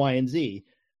X, Y, and Z.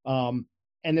 And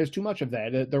there's too much of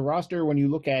that. The roster, when you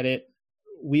look at it,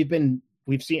 we've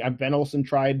seen Ben Olsen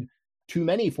tried too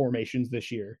many formations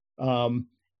this year. In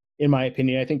my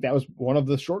opinion, I think that was one of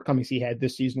the shortcomings he had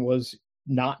this season, was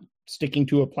not sticking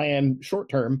to a plan short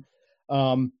term.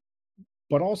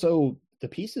 But also the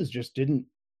pieces just didn't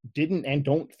and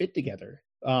don't fit together.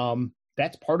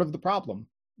 That's part of the problem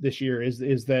this year is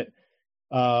that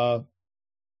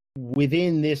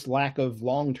within this lack of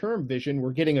long-term vision,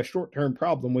 we're getting a short-term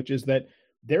problem, which is that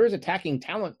there is attacking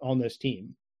talent on this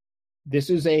team. This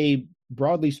is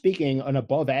broadly speaking, an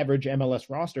above average MLS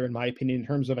roster, in my opinion, in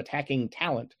terms of attacking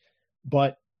talent,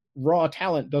 but raw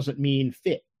talent doesn't mean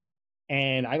fit.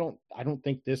 And I don't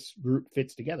think this group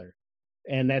fits together.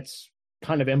 And that's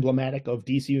kind of emblematic of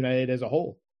DC United as a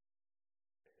whole.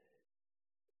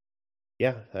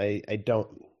 Yeah, I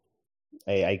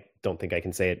don't think I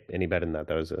can say it any better than that.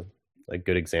 That was a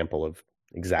good example of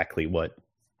exactly what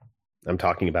I'm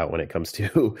talking about when it comes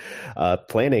to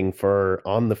planning for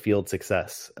on the field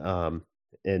success.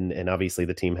 And obviously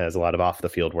the team has a lot of off the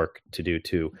field work to do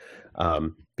too,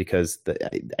 because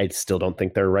I still don't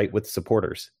think they're right with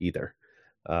supporters either.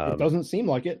 It doesn't seem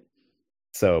like it.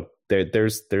 So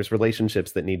there's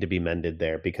relationships that need to be mended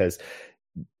there, because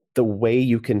the way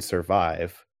you can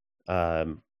survive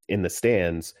in the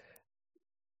stands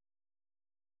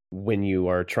when you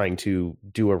are trying to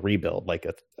do a rebuild, like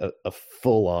a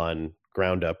full on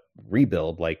ground up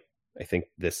rebuild, like I think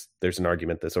there's an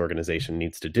argument this organization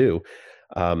needs to do.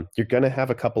 You're going to have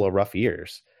a couple of rough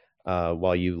years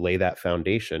while you lay that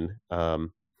foundation.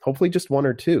 Hopefully just one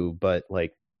or two, but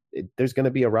there's going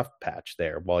to be a rough patch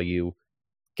there while you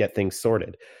get things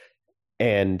sorted.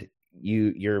 And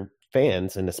your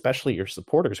fans, and especially your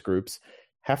supporters groups,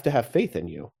 have to have faith in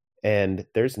you. And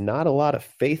there's not a lot of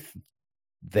faith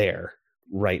there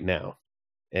right now.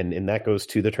 And that goes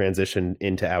to the transition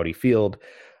into Audi Field,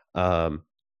 and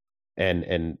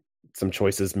some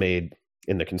choices made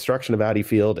in the construction of Audi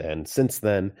Field and since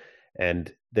then.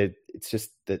 And it's just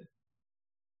that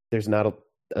there's not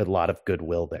a lot of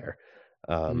goodwill there.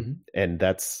 And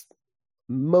that's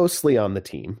mostly on the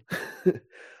team.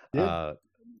 Yeah.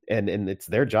 And it's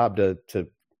their job to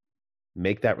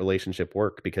make that relationship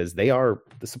work, because the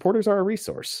supporters are a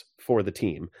resource for the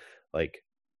team. Like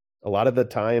a lot of the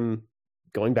time,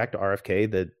 going back to RFK,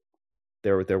 that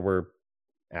there were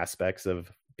aspects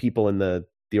of people in the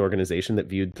organization that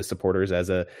viewed the supporters as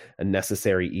a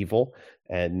necessary evil,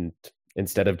 and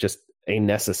instead of just a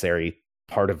necessary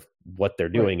part of what they're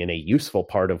doing, right, and a useful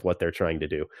part of what they're trying to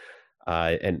do.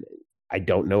 And I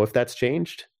don't know if that's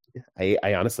changed.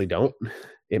 I honestly don't.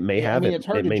 It may have. I mean, it's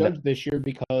hard to judge this year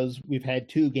because we've had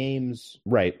 2 games,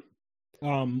 right,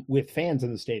 with fans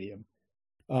in the stadium.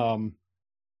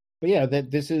 But yeah,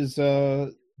 that this is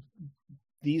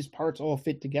these parts all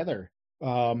fit together.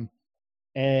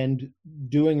 And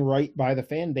doing right by the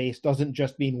fan base doesn't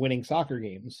just mean winning soccer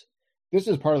games. This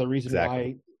is part of the reason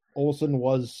why Olsen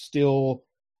was still.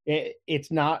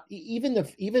 It's not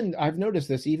even I've noticed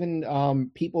this,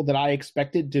 even people that I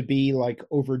expected to be like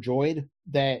overjoyed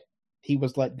that he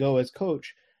was let go as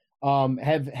coach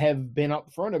have been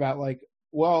upfront about like,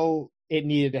 well, it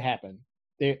needed to happen.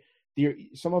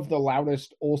 Some of the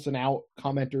loudest Olsen out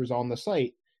commenters on the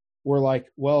site were like,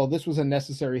 well, this was a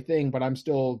necessary thing, but I'm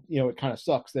still, it kind of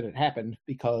sucks that it happened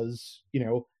because,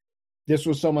 this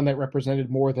was someone that represented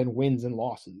more than wins and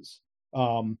losses.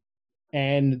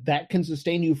 And that can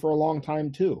sustain you for a long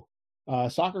time too.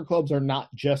 Soccer clubs are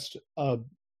not just,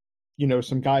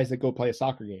 some guys that go play a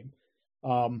soccer game.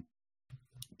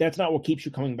 That's not what keeps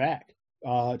you coming back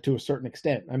to a certain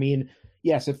extent. I mean,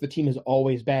 yes, if the team is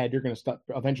always bad, you're going to stop.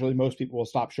 Eventually, most people will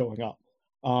stop showing up.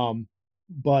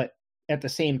 But at the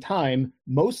same time,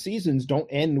 most seasons don't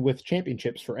end with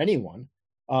championships for anyone.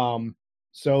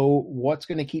 So what's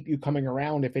going to keep you coming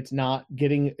around if it's not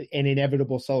getting an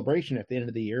inevitable celebration at the end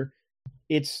of the year?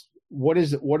 It's what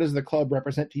does the club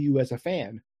represent to you as a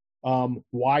fan?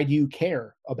 Why do you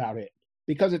care about it?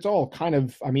 Because it's all kind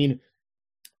of,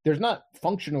 there's not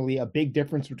functionally a big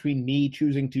difference between me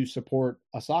choosing to support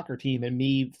a soccer team and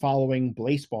me following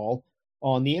baseball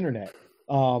on the internet.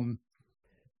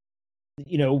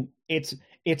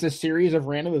 It's a series of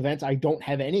random events I don't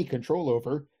have any control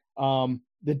over.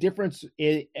 The difference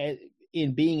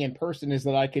in being in person is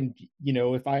that I can,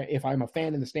 if I'm a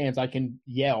fan in the stands, I can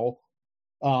yell,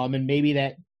 and maybe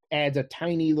that adds a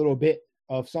tiny little bit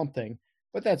of something.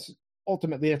 But that's all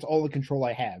the control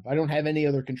I have. I don't have any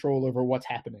other control over what's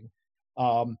happening.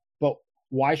 But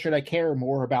why should I care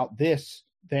more about this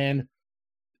than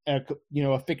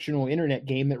a fictional internet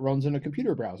game that runs in a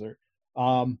computer browser?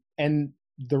 And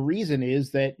the reason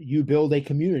is that you build a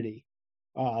community.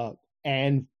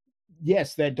 And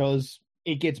yes,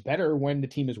 it gets better when the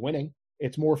team is winning.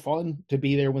 It's more fun to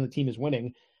be there when the team is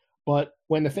winning. But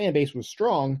when the fan base was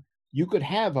strong, you could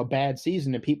have a bad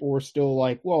season and people were still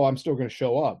like, well, I'm still going to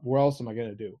show up. Where else am I going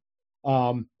to do?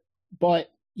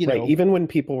 But, right. Even when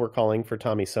people were calling for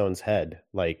Tommy Sohn's head,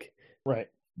 like right.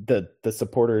 the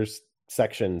supporters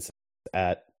sections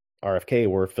at RFK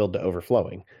were filled to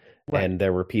overflowing. Right. And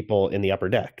there were people in the upper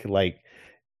deck. Like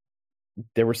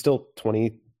there were still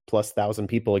 20,000+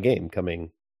 people a game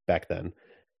coming back then.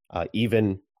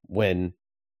 Even when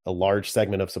a large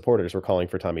segment of supporters were calling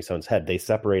for Tommy Sohn's head, they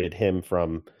separated him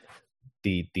from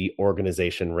the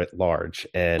organization writ large.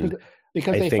 And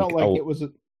because they felt like it was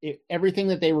everything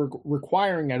that they were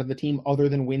requiring out of the team other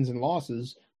than wins and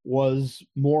losses was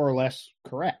more or less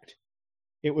correct.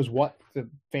 It was what the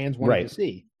fans wanted to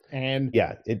see. And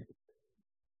yeah,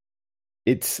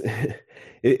 it's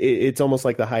almost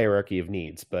like the hierarchy of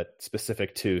needs, but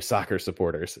specific to soccer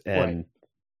supporters. And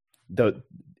the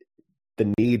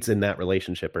needs in that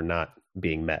relationship are not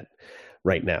being met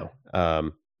right now.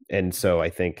 And so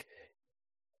I think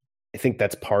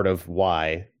that's part of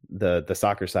why the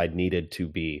soccer side needed to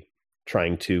be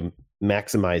trying to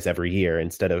maximize every year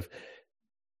instead of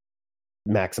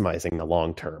maximizing the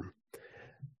long term.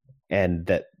 And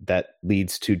that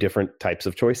leads to different types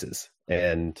of choices.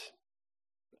 And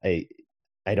I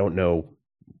don't know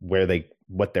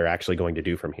what they're actually going to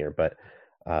do from here, but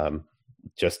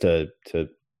just to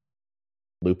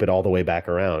loop it all the way back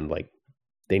around, like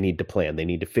they need to plan. They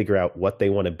need to figure out what they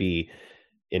want to be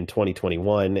in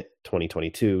 2021,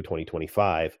 2022,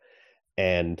 2025.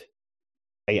 And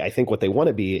I think what they want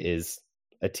to be is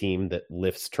a team that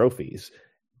lifts trophies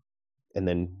and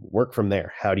then work from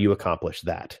there. How do you accomplish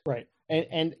that? Right.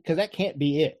 And because that can't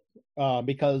be it.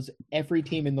 Because every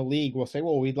team in the league will say,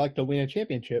 well, we'd like to win a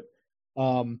championship.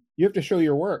 You have to show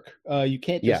your work. You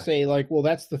can't just say like, well,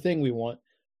 that's the thing we want.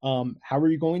 How are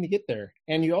you going to get there?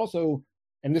 And you also,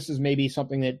 and this is maybe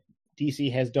something that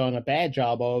DC has done a bad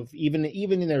job of, even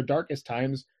in their darkest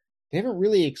times, they haven't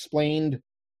really explained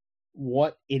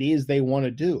what it is they want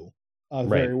to do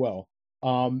very well.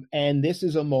 And this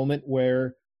is a moment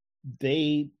where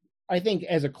I think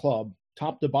as a club,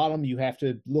 top to bottom, you have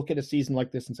to look at a season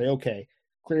like this and say, okay,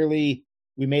 clearly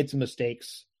we made some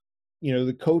mistakes.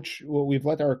 The coach, we've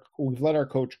let our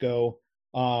coach go.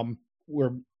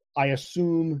 I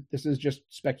assume, this is just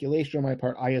speculation on my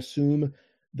part, I assume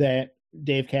that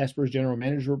Dave Casper's general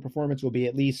manager performance will be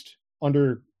at least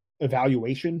under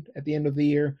evaluation at the end of the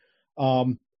year.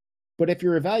 But if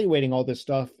you're evaluating all this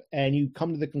stuff and you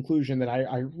come to the conclusion that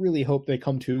I really hope they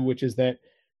come to, which is that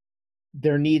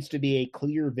there needs to be a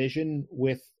clear vision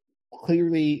with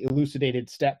clearly elucidated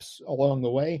steps along the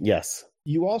way. Yes.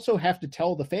 You also have to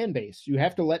tell the fan base. You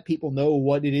have to let people know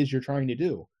what it is you're trying to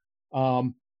do.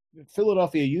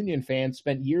 Philadelphia Union fans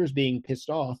spent years being pissed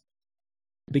off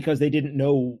because they didn't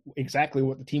know exactly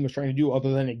what the team was trying to do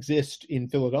other than exist in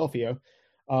Philadelphia.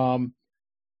 And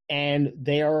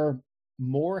they are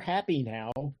more happy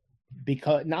now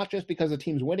because not just because the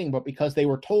team's winning, but because they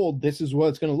were told this is what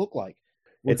it's going to look like.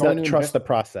 It's not trust the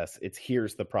process. It's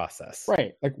here's the process.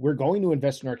 Right. Like we're going to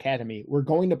invest in our academy. We're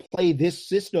going to play this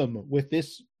system with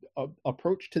this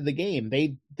approach to the game.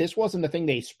 This wasn't a thing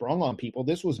they sprung on people.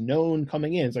 This was known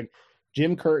coming in. It's like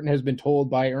Jim Curtin has been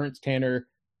told by Ernst Tanner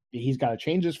he's got to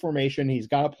change his formation. He's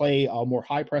got to play a more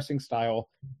high pressing style.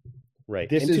 Right.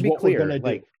 This is what we're going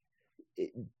to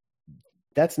do.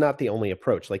 That's not the only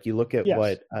approach. Like you look at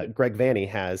what Greg Vanney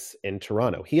has in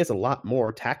Toronto. He has a lot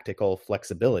more tactical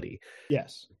flexibility.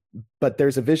 Yes. But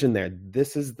there's a vision there.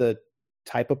 This is the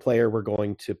type of player we're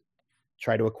going to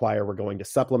try to acquire. We're going to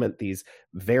supplement these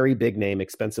very big name,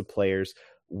 expensive players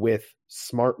with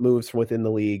smart moves within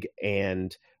the league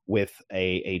and with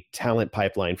a talent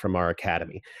pipeline from our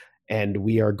academy. And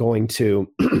we are going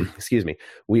to,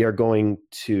 we are going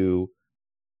to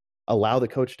allow the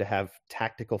coach to have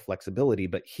tactical flexibility,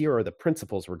 but here are the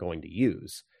principles we're going to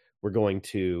use. We're going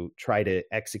to try to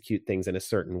execute things in a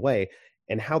certain way.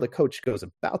 And how the coach goes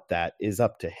about that is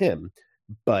up to him.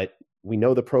 But we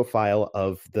know the profile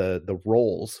of the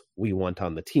roles we want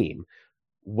on the team,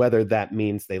 whether that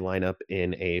means they line up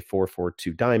in a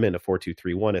 4-4-2 diamond, a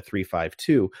 4-2-3-1, a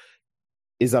 3-5-2.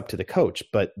 is up to the coach,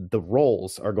 but the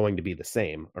roles are going to be the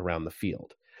same around the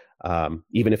field,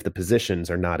 even if the positions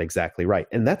are not exactly right.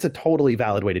 And that's a totally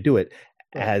valid way to do it,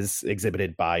 Right. as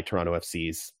exhibited by Toronto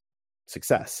FC's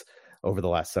success over the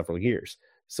last several years.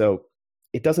 So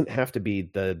it doesn't have to be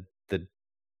the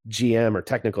GM or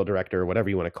technical director or whatever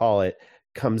you want to call it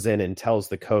comes in and tells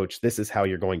the coach, this is how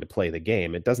you're going to play the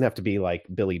game. It doesn't have to be like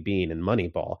Billy Beane and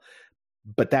Moneyball,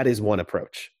 but that is one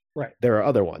approach. Right. There are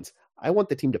other ones. I want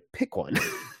the team to pick one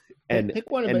and pick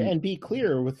one and be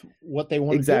clear with what they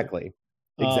want exactly,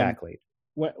 to do. Exactly.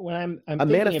 When I'm a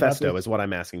manifesto is what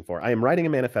I'm asking for. I am writing a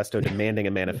manifesto, demanding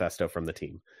a manifesto from the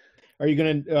team. Are you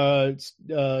going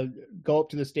to go up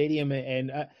to the stadium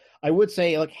and I would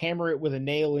say like hammer it with a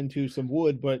nail into some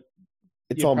wood, but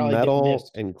it's all metal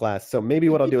and glass. So maybe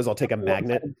what I'll do is I'll take a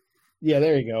magnet. Yeah,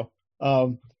 there you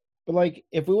go. But like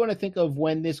if we want to think of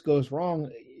when this goes wrong,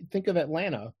 think of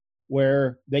Atlanta,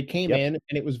 where they came in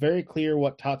and it was very clear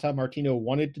what Tata Martino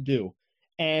wanted to do.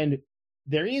 And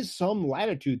there is some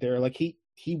latitude there. Like he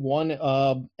won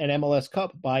an MLS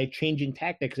Cup by changing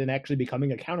tactics and actually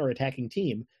becoming a counterattacking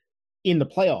team in the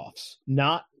playoffs,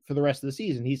 not for the rest of the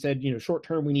season. He said, short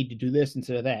term, we need to do this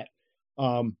instead of that.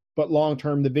 But long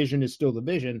term, the vision is still the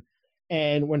vision.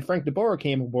 And when Frank de Boer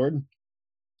came aboard,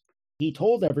 he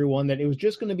told everyone that it was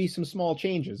just going to be some small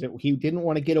changes. He didn't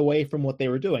want to get away from what they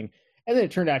were doing. And then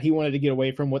it turned out he wanted to get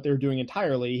away from what they were doing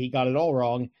entirely. He got it all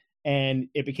wrong, and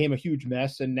it became a huge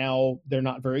mess, and now they're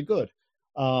not very good.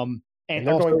 And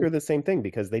they're going through the same thing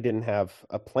because they didn't have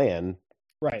a plan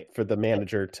for the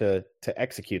manager to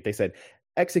execute. They said,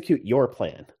 execute your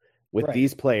plan with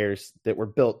these players that were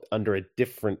built under a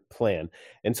different plan.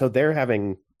 And so they're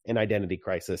having an identity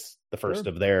crisis, the first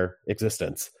of their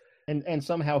existence. And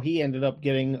somehow he ended up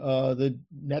getting the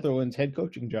Netherlands head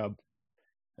coaching job.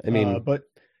 I mean, but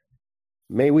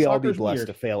may we all be blessed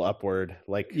to fail upward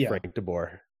like Frank de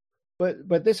Boer.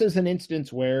 But this is an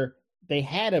instance where they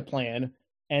had a plan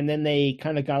and then they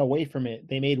kind of got away from it.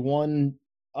 They made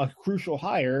a crucial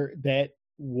hire that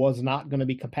was not going to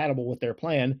be compatible with their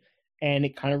plan, and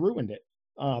it kind of ruined it.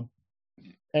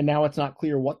 And now it's not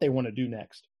clear what they want to do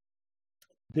next.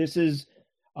 This is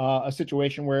a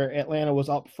situation where Atlanta was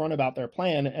upfront about their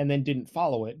plan and then didn't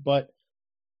follow it. But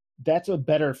that's a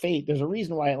better fate. There's a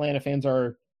reason why Atlanta fans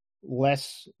are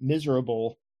less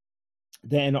miserable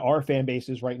than our fan base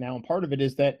is right now. And part of it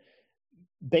is that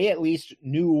they at least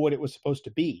knew what it was supposed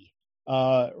to be.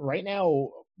 Right now,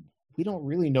 we don't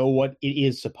really know what it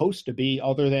is supposed to be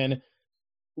other than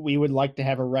we would like to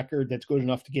have a record that's good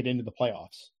enough to get into the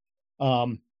playoffs,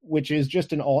 which is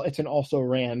just an also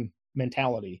ran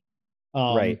mentality.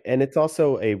 Right. And it's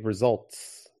also a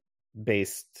results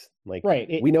based, we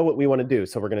know what we want to do,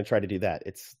 so we're going to try to do that.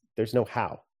 There's no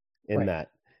how in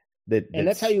that. And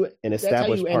that's how you an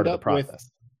established part of the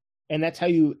process. And that's how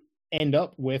you end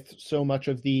up with so much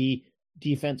of the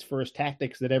defense first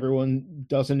tactics that everyone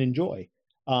doesn't enjoy.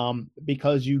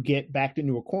 Because you get backed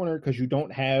into a corner because you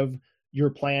don't have your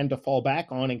plan to fall back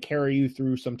on and carry you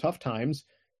through some tough times.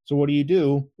 So what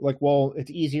do?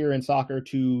 It's easier in soccer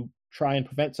to try and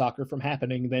prevent soccer from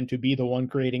happening than to be the one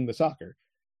creating the soccer.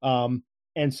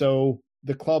 And so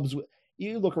the clubs,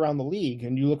 you look around the league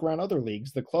and you look around other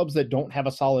leagues, the clubs that don't have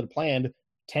a solid plan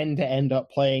tend to end up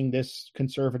playing this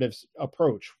conservative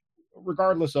approach.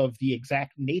 Regardless of the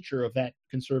exact nature of that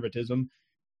conservatism,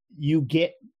 you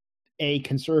get a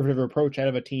conservative approach out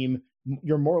of a team.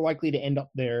 You're more likely to end up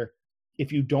there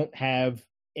if you don't have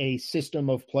a system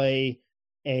of play,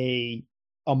 a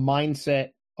mindset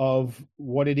of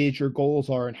what it is your goals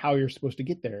are and how you're supposed to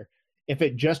get there. If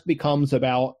it just becomes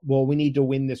about, well, we need to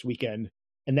win this weekend,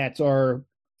 and that's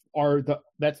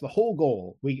that's the whole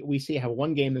goal. We have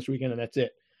one game this weekend and that's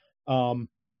it.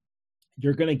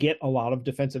 You're going to get a lot of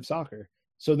defensive soccer.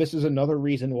 So this is another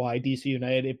reason why DC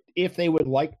United, if they would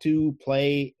like to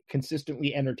play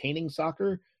consistently entertaining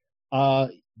soccer,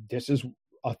 this is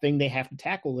a thing they have to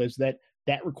tackle, is that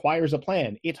requires a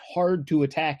plan. It's hard to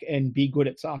attack and be good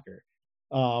at soccer.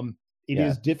 It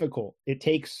is difficult. It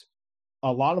takes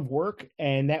a lot of work,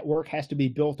 and that work has to be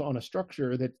built on a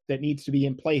structure that needs to be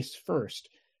in place first.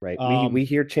 Right. We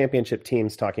hear championship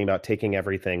teams talking about taking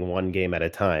everything one game at a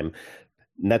time.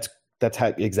 And that's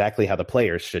exactly how the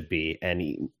players should be.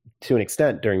 And to an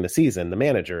extent during the season, the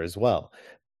manager as well.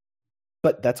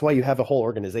 But that's why you have a whole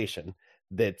organization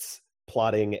that's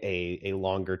plotting a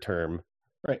longer term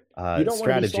you don't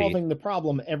want to be solving the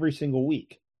problem every single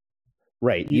week.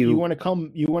 Right. You want to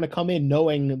come in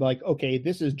knowing like, okay,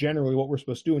 this is generally what we're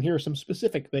supposed to do, and here are some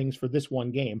specific things for this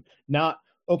one game. Not,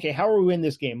 okay, how are we in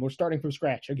this game? We're starting from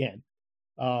scratch again.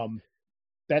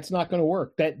 That's not going to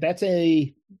work. That's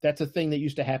a thing that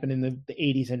used to happen in the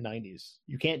 80s and 90s.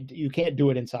 You can't do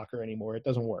it in soccer anymore. It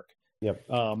doesn't work. Yep.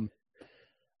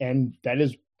 And that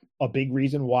is a big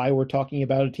reason why we're talking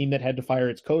about a team that had to fire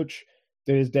its coach,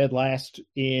 that is dead last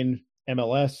in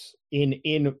MLS,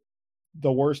 in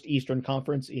the worst Eastern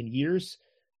Conference in years.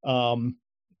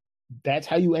 That's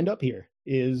how you end up here,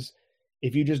 is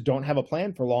if you just don't have a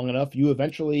plan for long enough, you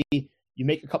eventually you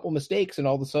make a couple mistakes and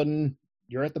all of a sudden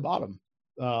you're at the bottom.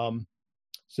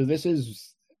 So this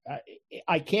is,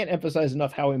 I can't emphasize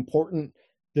enough how important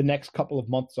the next couple of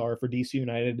months are for DC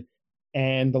United.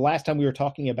 And the last time we were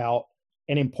talking about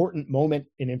an important moment,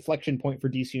 an inflection point for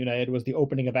DC United, was the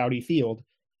opening of Audi Field.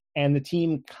 And the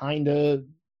team kind of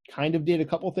did a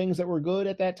couple things that were good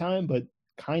at that time, but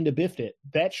kind of biffed it.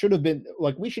 That should have been,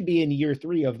 like, we should be in year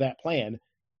 3 of that plan.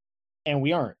 And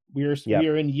we aren't. We are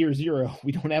in year 0.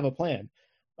 We don't have a plan.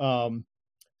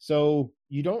 So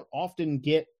you don't often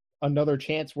get another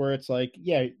chance where it's like,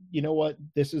 yeah, you know what?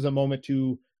 This is a moment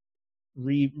to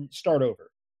start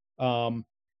over.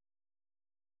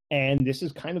 And this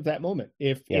is kind of that moment.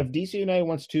 If DC United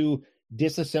wants to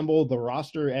disassemble the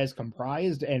roster as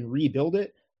comprised and rebuild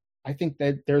it, I think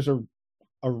that there's a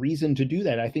reason to do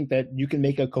that. I think that you can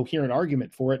make a coherent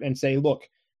argument for it and say, look,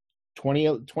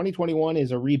 2021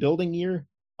 is a rebuilding year,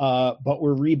 but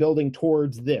we're rebuilding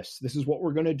towards this. This is what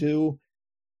we're going to do.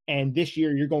 And this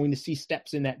year you're going to see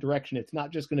steps in that direction. It's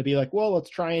not just going to be like, well, let's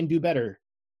try and do better.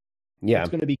 Yeah. It's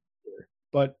going to be better.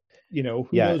 But, who knows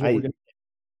what we're going to do.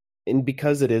 And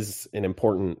because it is an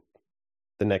important,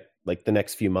 the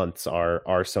next few months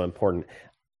are so important.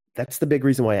 That's the big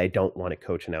reason why I don't want a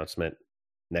coach announcement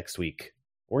next week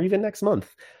or even next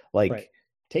month. Like,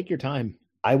 take your time.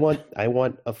 I want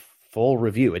a full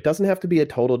review. It doesn't have to be a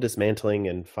total dismantling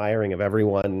and firing of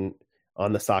everyone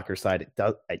on the soccer side.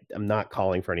 I'm not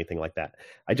calling for anything like that.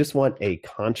 I just want a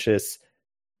conscious,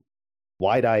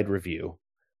 wide-eyed review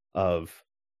of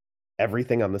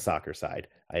everything on the soccer side.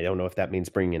 I don't know if that means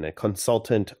bringing in a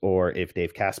consultant or if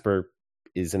Dave Casper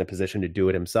is in a position to do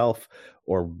it himself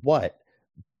or what,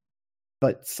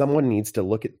 but someone needs to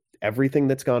look at everything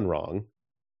that's gone wrong,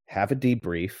 have a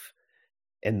debrief,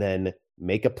 and then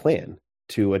make a plan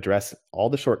to address all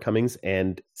the shortcomings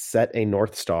and set a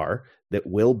North Star that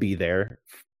will be there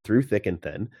through thick and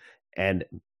thin, and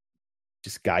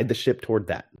just guide the ship toward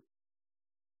that,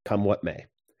 come what may.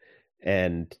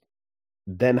 And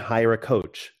then hire a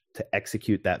coach to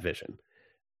execute that vision.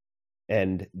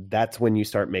 And that's when you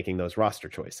start making those roster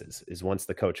choices, is once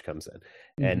the coach comes in.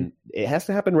 Mm-hmm. And it has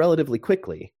to happen relatively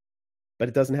quickly, but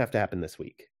it doesn't have to happen this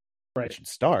week. Right. It should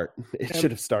start. It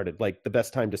should have started. Like, the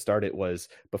best time to start it was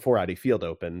before Audi Field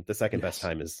opened. The second best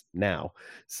time is now.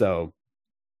 So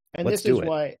and this is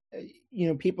why,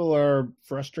 people are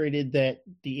frustrated that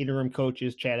the interim coach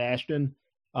is Chad Ashton.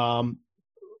 They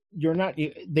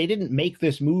didn't make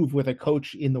this move with a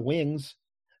coach in the wings.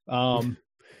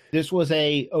 This was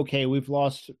we've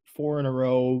lost 4 in a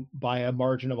row by a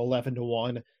margin of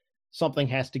 11-1. Something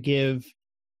has to give.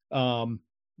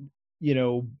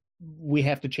 We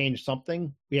have to change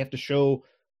something. We have to show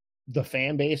the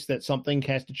fan base that something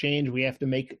has to change. We have to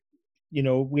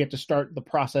we have to start the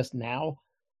process now.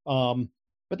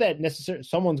 But that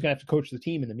someone's going to have to coach the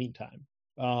team in the meantime.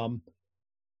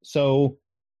 So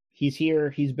he's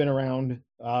here. He's been around.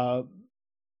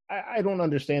 I don't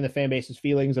understand the fan base's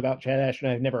feelings about Chad Ashton.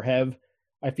 I never have.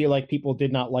 I feel like people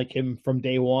did not like him from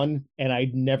day one, and I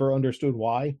never understood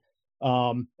why.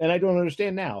 And I don't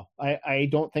understand now. I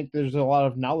don't think there's a lot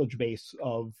of knowledge base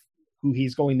of who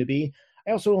he's going to be.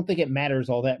 I also don't think it matters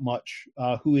all that much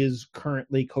who is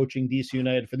currently coaching DC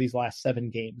United for these last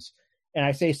 7 games. And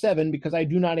I say 7 because I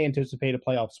do not anticipate a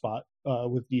playoff spot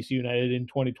with DC United in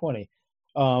 2020.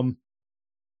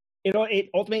 It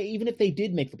ultimately, even if they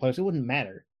did make the playoffs, it wouldn't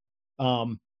matter.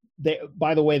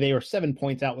 By the way, they are 7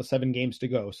 points out with 7 games to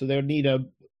go, so they would need a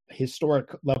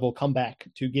historic level comeback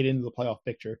to get into the playoff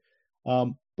picture.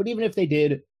 But even if they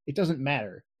did, it doesn't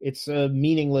matter. It's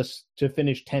meaningless to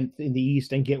finish 10th in the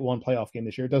East and get one playoff game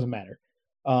this year. It doesn't matter.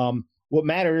 What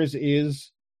matters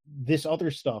is this other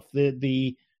stuff,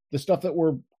 the stuff that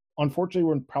we're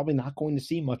probably not going to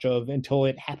see much of until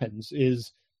it happens,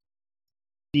 is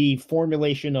the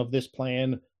formulation of this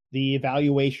plan, the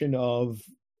evaluation of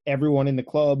everyone in the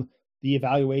club, the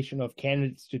evaluation of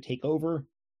candidates to take over.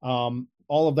 All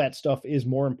of that stuff is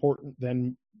more important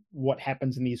than what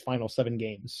happens in these final 7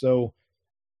 games. So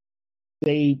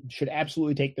they should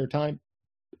absolutely take their time,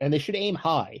 and they should aim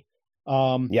high.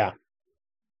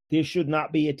 This should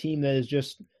not be a team that is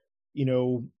just,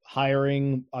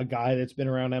 hiring a guy that's been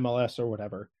around MLS or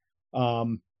whatever.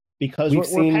 Because we've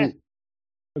seen.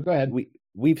 Go ahead.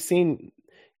 We've seen,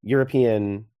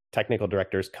 European technical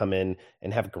directors come in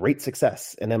and have great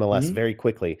success in MLS Mm-hmm. very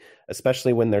quickly,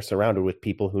 especially when they're surrounded with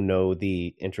people who know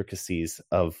the intricacies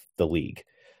of the league.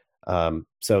 If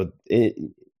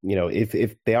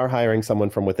they are hiring someone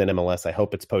from within MLS, I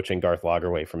hope it's poaching Garth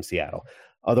Lagerwey from Seattle.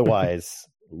 Otherwise,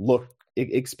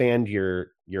 expand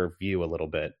your view a little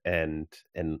bit and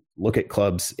look at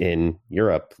clubs in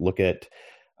Europe. Look at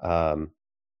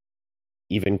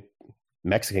even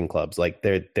Mexican clubs. Like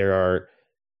there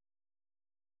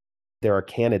are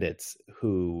candidates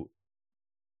who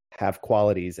have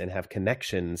qualities and have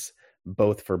connections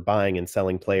both for buying and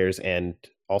selling players, and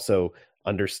also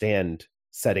understand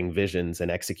setting visions and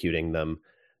executing them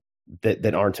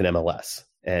that aren't in MLS.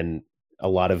 And a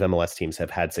lot of MLS teams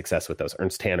have had success with those.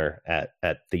 Ernst Tanner at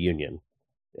the Union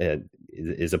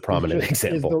is a prominent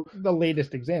example. Is the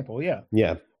latest example. Yeah.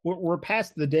 Yeah. We're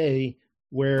past the day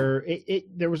where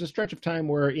there was a stretch of time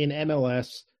where in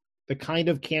MLS, the kind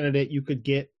of candidate you could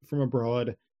get from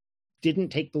abroad didn't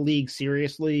take the league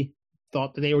seriously,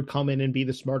 thought that they would come in and be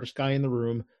the smartest guy in the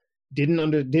room,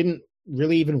 didn't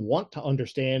really even want to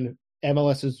understand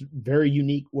MLS's very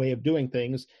unique way of doing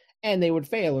things, and they would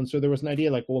fail. And so there was an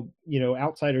idea like, well,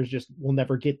 outsiders just will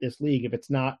never get this league. If it's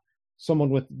not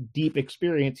someone with deep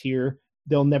experience here,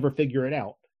 they'll never figure it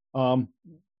out.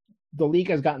 The league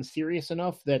has gotten serious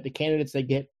enough that the candidates they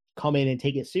get come in and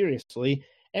take it seriously.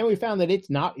 And we found that it's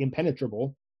not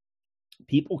impenetrable.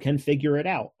 People can figure it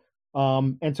out.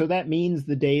 And so that means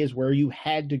the days where you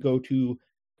had to go to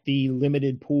the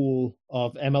limited pool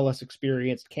of MLS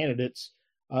experienced candidates,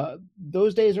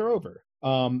 those days are over.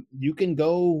 You can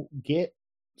go get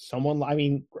someone. I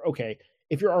mean, okay,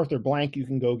 if you're Arthur Blank, you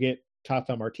can go get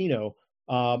Tata Martino.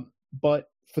 But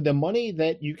for the money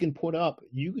that you can put up,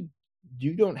 you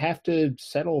don't have to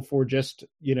settle for just,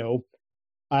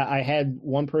 I had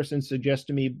one person suggest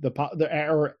to me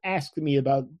or ask me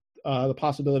about the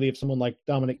possibility of someone like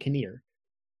Dominic Kinnear.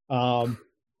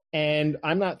 And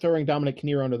I'm not throwing Dominic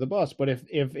Kinnear under the bus, but if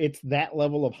it's that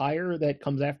level of hire that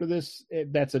comes after this,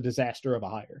 that's a disaster of a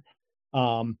hire.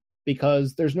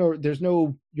 Because there's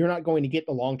no, you're not going to get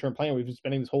the long-term plan we've been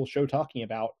spending this whole show talking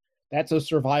about. That's a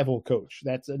survival coach.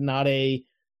 That's not a,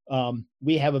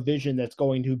 we have a vision that's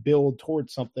going to build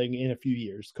towards something in a few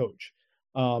years coach.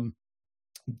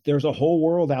 There's a whole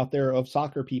world out there of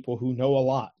soccer people who know a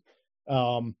lot.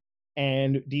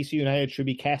 And DC United should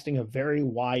be casting a very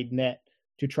wide net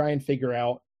to try and figure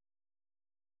out,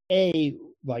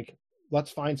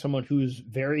 let's find someone who's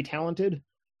very talented,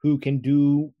 who can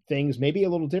do things maybe a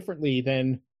little differently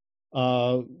than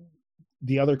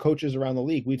the other coaches around the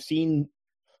league. We've seen,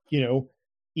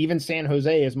 even San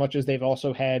Jose, as much as they've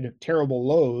also had terrible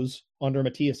lows under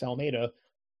Matias Almeida,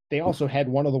 they also had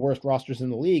one of the worst rosters in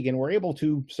the league and were able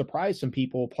to surprise some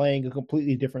people playing a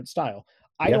completely different style.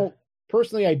 I do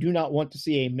not want to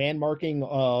see a man marking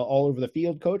all over the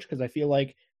field coach, because I feel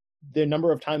like the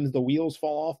number of times the wheels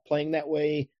fall off playing that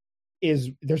way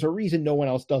there's a reason no one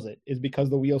else does it, is because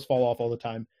the wheels fall off all the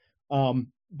time.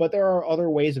 But there are other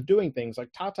ways of doing things.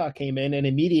 Like Tata came in and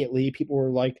immediately people were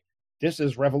like, this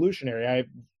is revolutionary.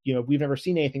 We've never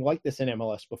seen anything like this in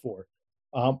MLS before.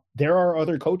 There are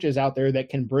other coaches out there that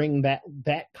can bring that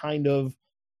kind of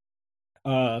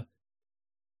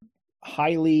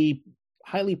highly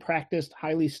practiced,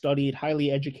 highly studied, highly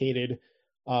educated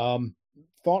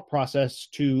thought process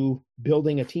to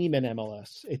building a team in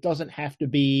MLS. It doesn't have to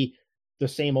be the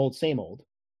same old.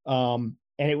 And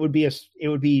it would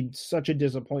be such a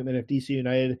disappointment if DC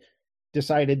United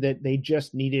decided that they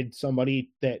just needed somebody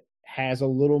that has a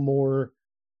little more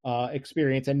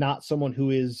experience, and not someone who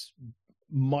is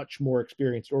much more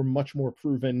experienced or much more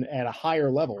proven at a higher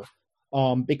level.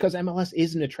 Because MLS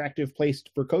is an attractive place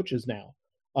for coaches now.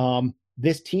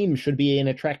 This team should be an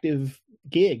attractive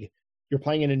gig. You're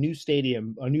playing in a new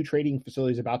stadium, a new training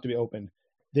facility is about to be opened.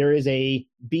 There is a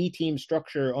B team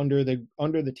structure under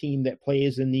the team that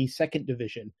plays in the second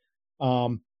division.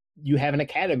 You have an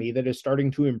academy that is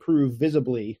starting to improve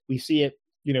visibly. We see it.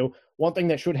 One thing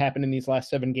that should happen in these last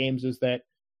 7 games is that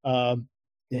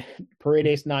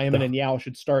Paredes, Nyman, and Yao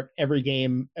should start every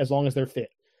game as long as they're fit.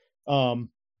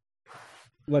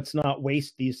 Let's not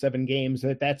waste these 7 games.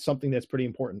 That's something that's pretty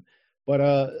important. But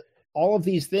all of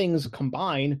these things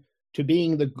combine to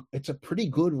being it's a pretty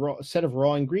good set of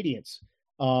raw ingredients.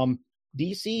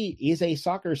 DC is a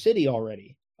soccer city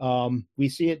already. We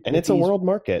see it, and it's a world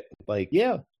market.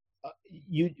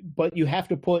 You have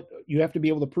to be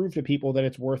able to prove to people that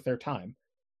it's worth their time.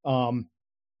 And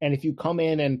if you come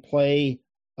in and play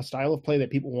a style of play that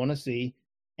people want to see,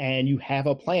 and you have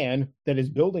a plan that is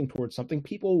building towards something,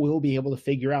 people will be able to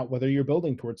figure out whether you're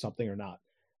building towards something or not.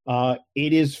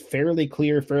 it is fairly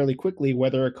clear fairly quickly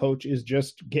whether a coach is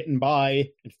just getting by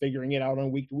and figuring it out on a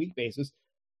week-to-week basis,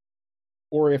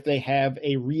 or if they have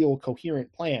a real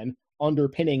coherent plan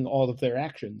underpinning all of their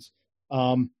actions.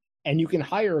 And you can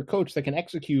hire a coach that can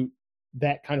execute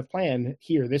that kind of plan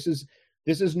here. This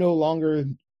is no longer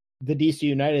the DC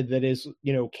United that is,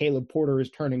 Caleb Porter is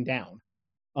turning down.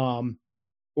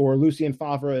 Or Lucien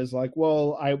Favre is like,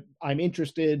 well, I'm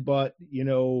interested, but,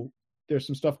 there's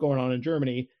some stuff going on in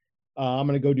Germany. I'm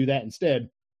going to go do that instead.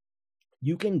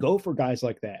 You can go for guys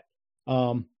like that.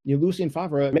 Lucien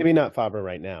Favre, maybe not Favre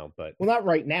right now, but not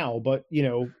right now, but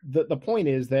the point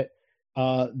is that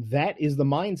that is the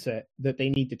mindset that they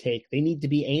need to take. They need to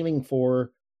be aiming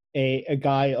for a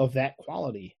guy of that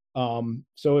quality.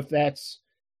 So if that's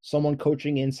someone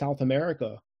coaching in South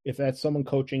America, if that's someone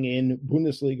coaching in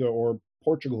Bundesliga or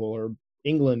Portugal or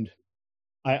England,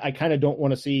 I kind of don't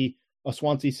want to see a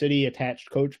Swansea City attached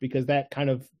coach, because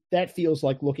that feels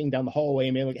like looking down the hallway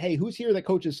and being like, hey, who's here that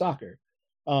coaches soccer?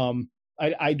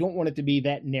 I don't want it to be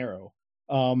that narrow.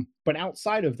 But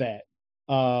outside of that,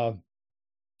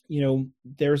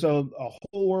 there's a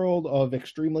whole world of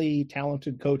extremely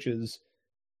talented coaches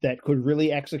that could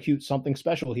really execute something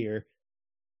special here.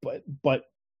 But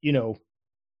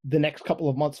the next couple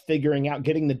of months figuring out,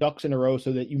 getting the ducks in a row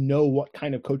so that what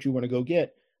kind of coach you want to go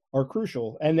get are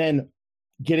crucial. And then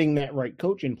getting that right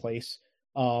coach in place,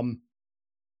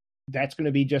 that's going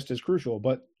to be just as crucial.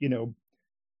 But,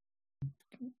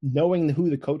 knowing who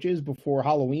the coach is before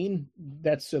Halloween,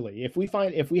 that's silly. If we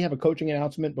have a coaching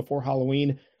announcement before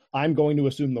Halloween, I'm going to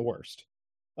assume the worst.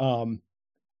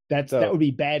 That would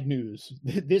be bad news.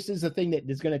 This is a thing that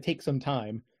is going to take some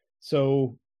time.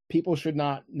 So people should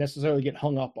not necessarily get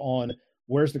hung up on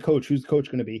where's the coach, who's the coach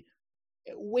going to be.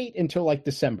 Wait until like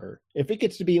December. If it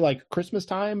gets to be like Christmas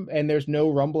time and there's no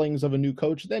rumblings of a new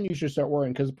coach, then you should start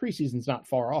worrying, because the preseason's not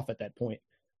far off at that point.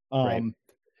 Right.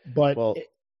 But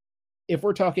if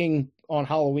we're talking on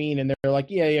Halloween and they're like,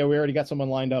 yeah, we already got someone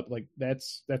lined up, like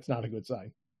that's not a good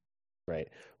sign. Right.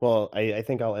 Well, I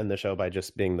think I'll end the show by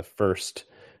just being the first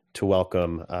to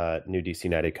welcome new DC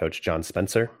United coach John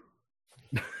Spencer.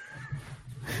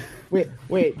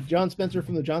 Wait, John Spencer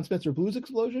from the John Spencer Blues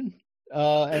explosion,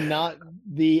 and not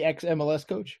the ex-MLS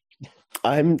coach?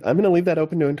 I'm going to leave that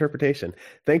open to interpretation.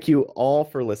 Thank you all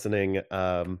for listening.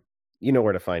 You know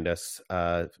where to find us.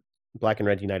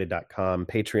 blackandredunited.com,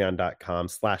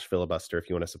 patreon.com/filibuster if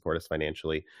you want to support us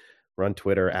financially. We're on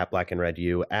Twitter at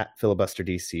blackandredu, at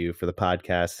filibusterdcu for the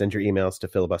podcast. Send your emails to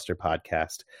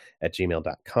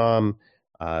filibusterpodcast@gmail.com.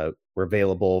 We're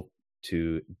available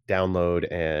to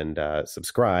download and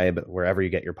subscribe wherever you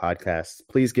get your podcasts.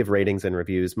 Please give ratings and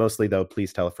reviews. Mostly, though,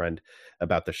 please tell a friend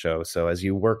about the show. So as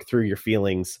you work through your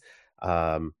feelings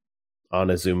on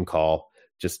a Zoom call,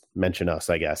 just mention us,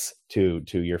 I guess, to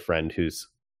your friend who's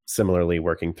similarly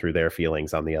working through their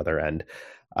feelings on the other end.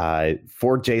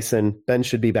 For Jason, Ben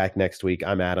should be back next week.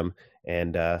 I'm Adam,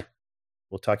 and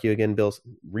we'll talk to you again, Bill,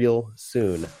 real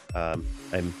soon. I'm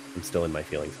still in my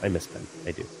feelings. I miss Ben.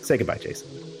 I do. Say goodbye, Jason.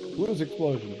 Blues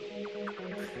explosion.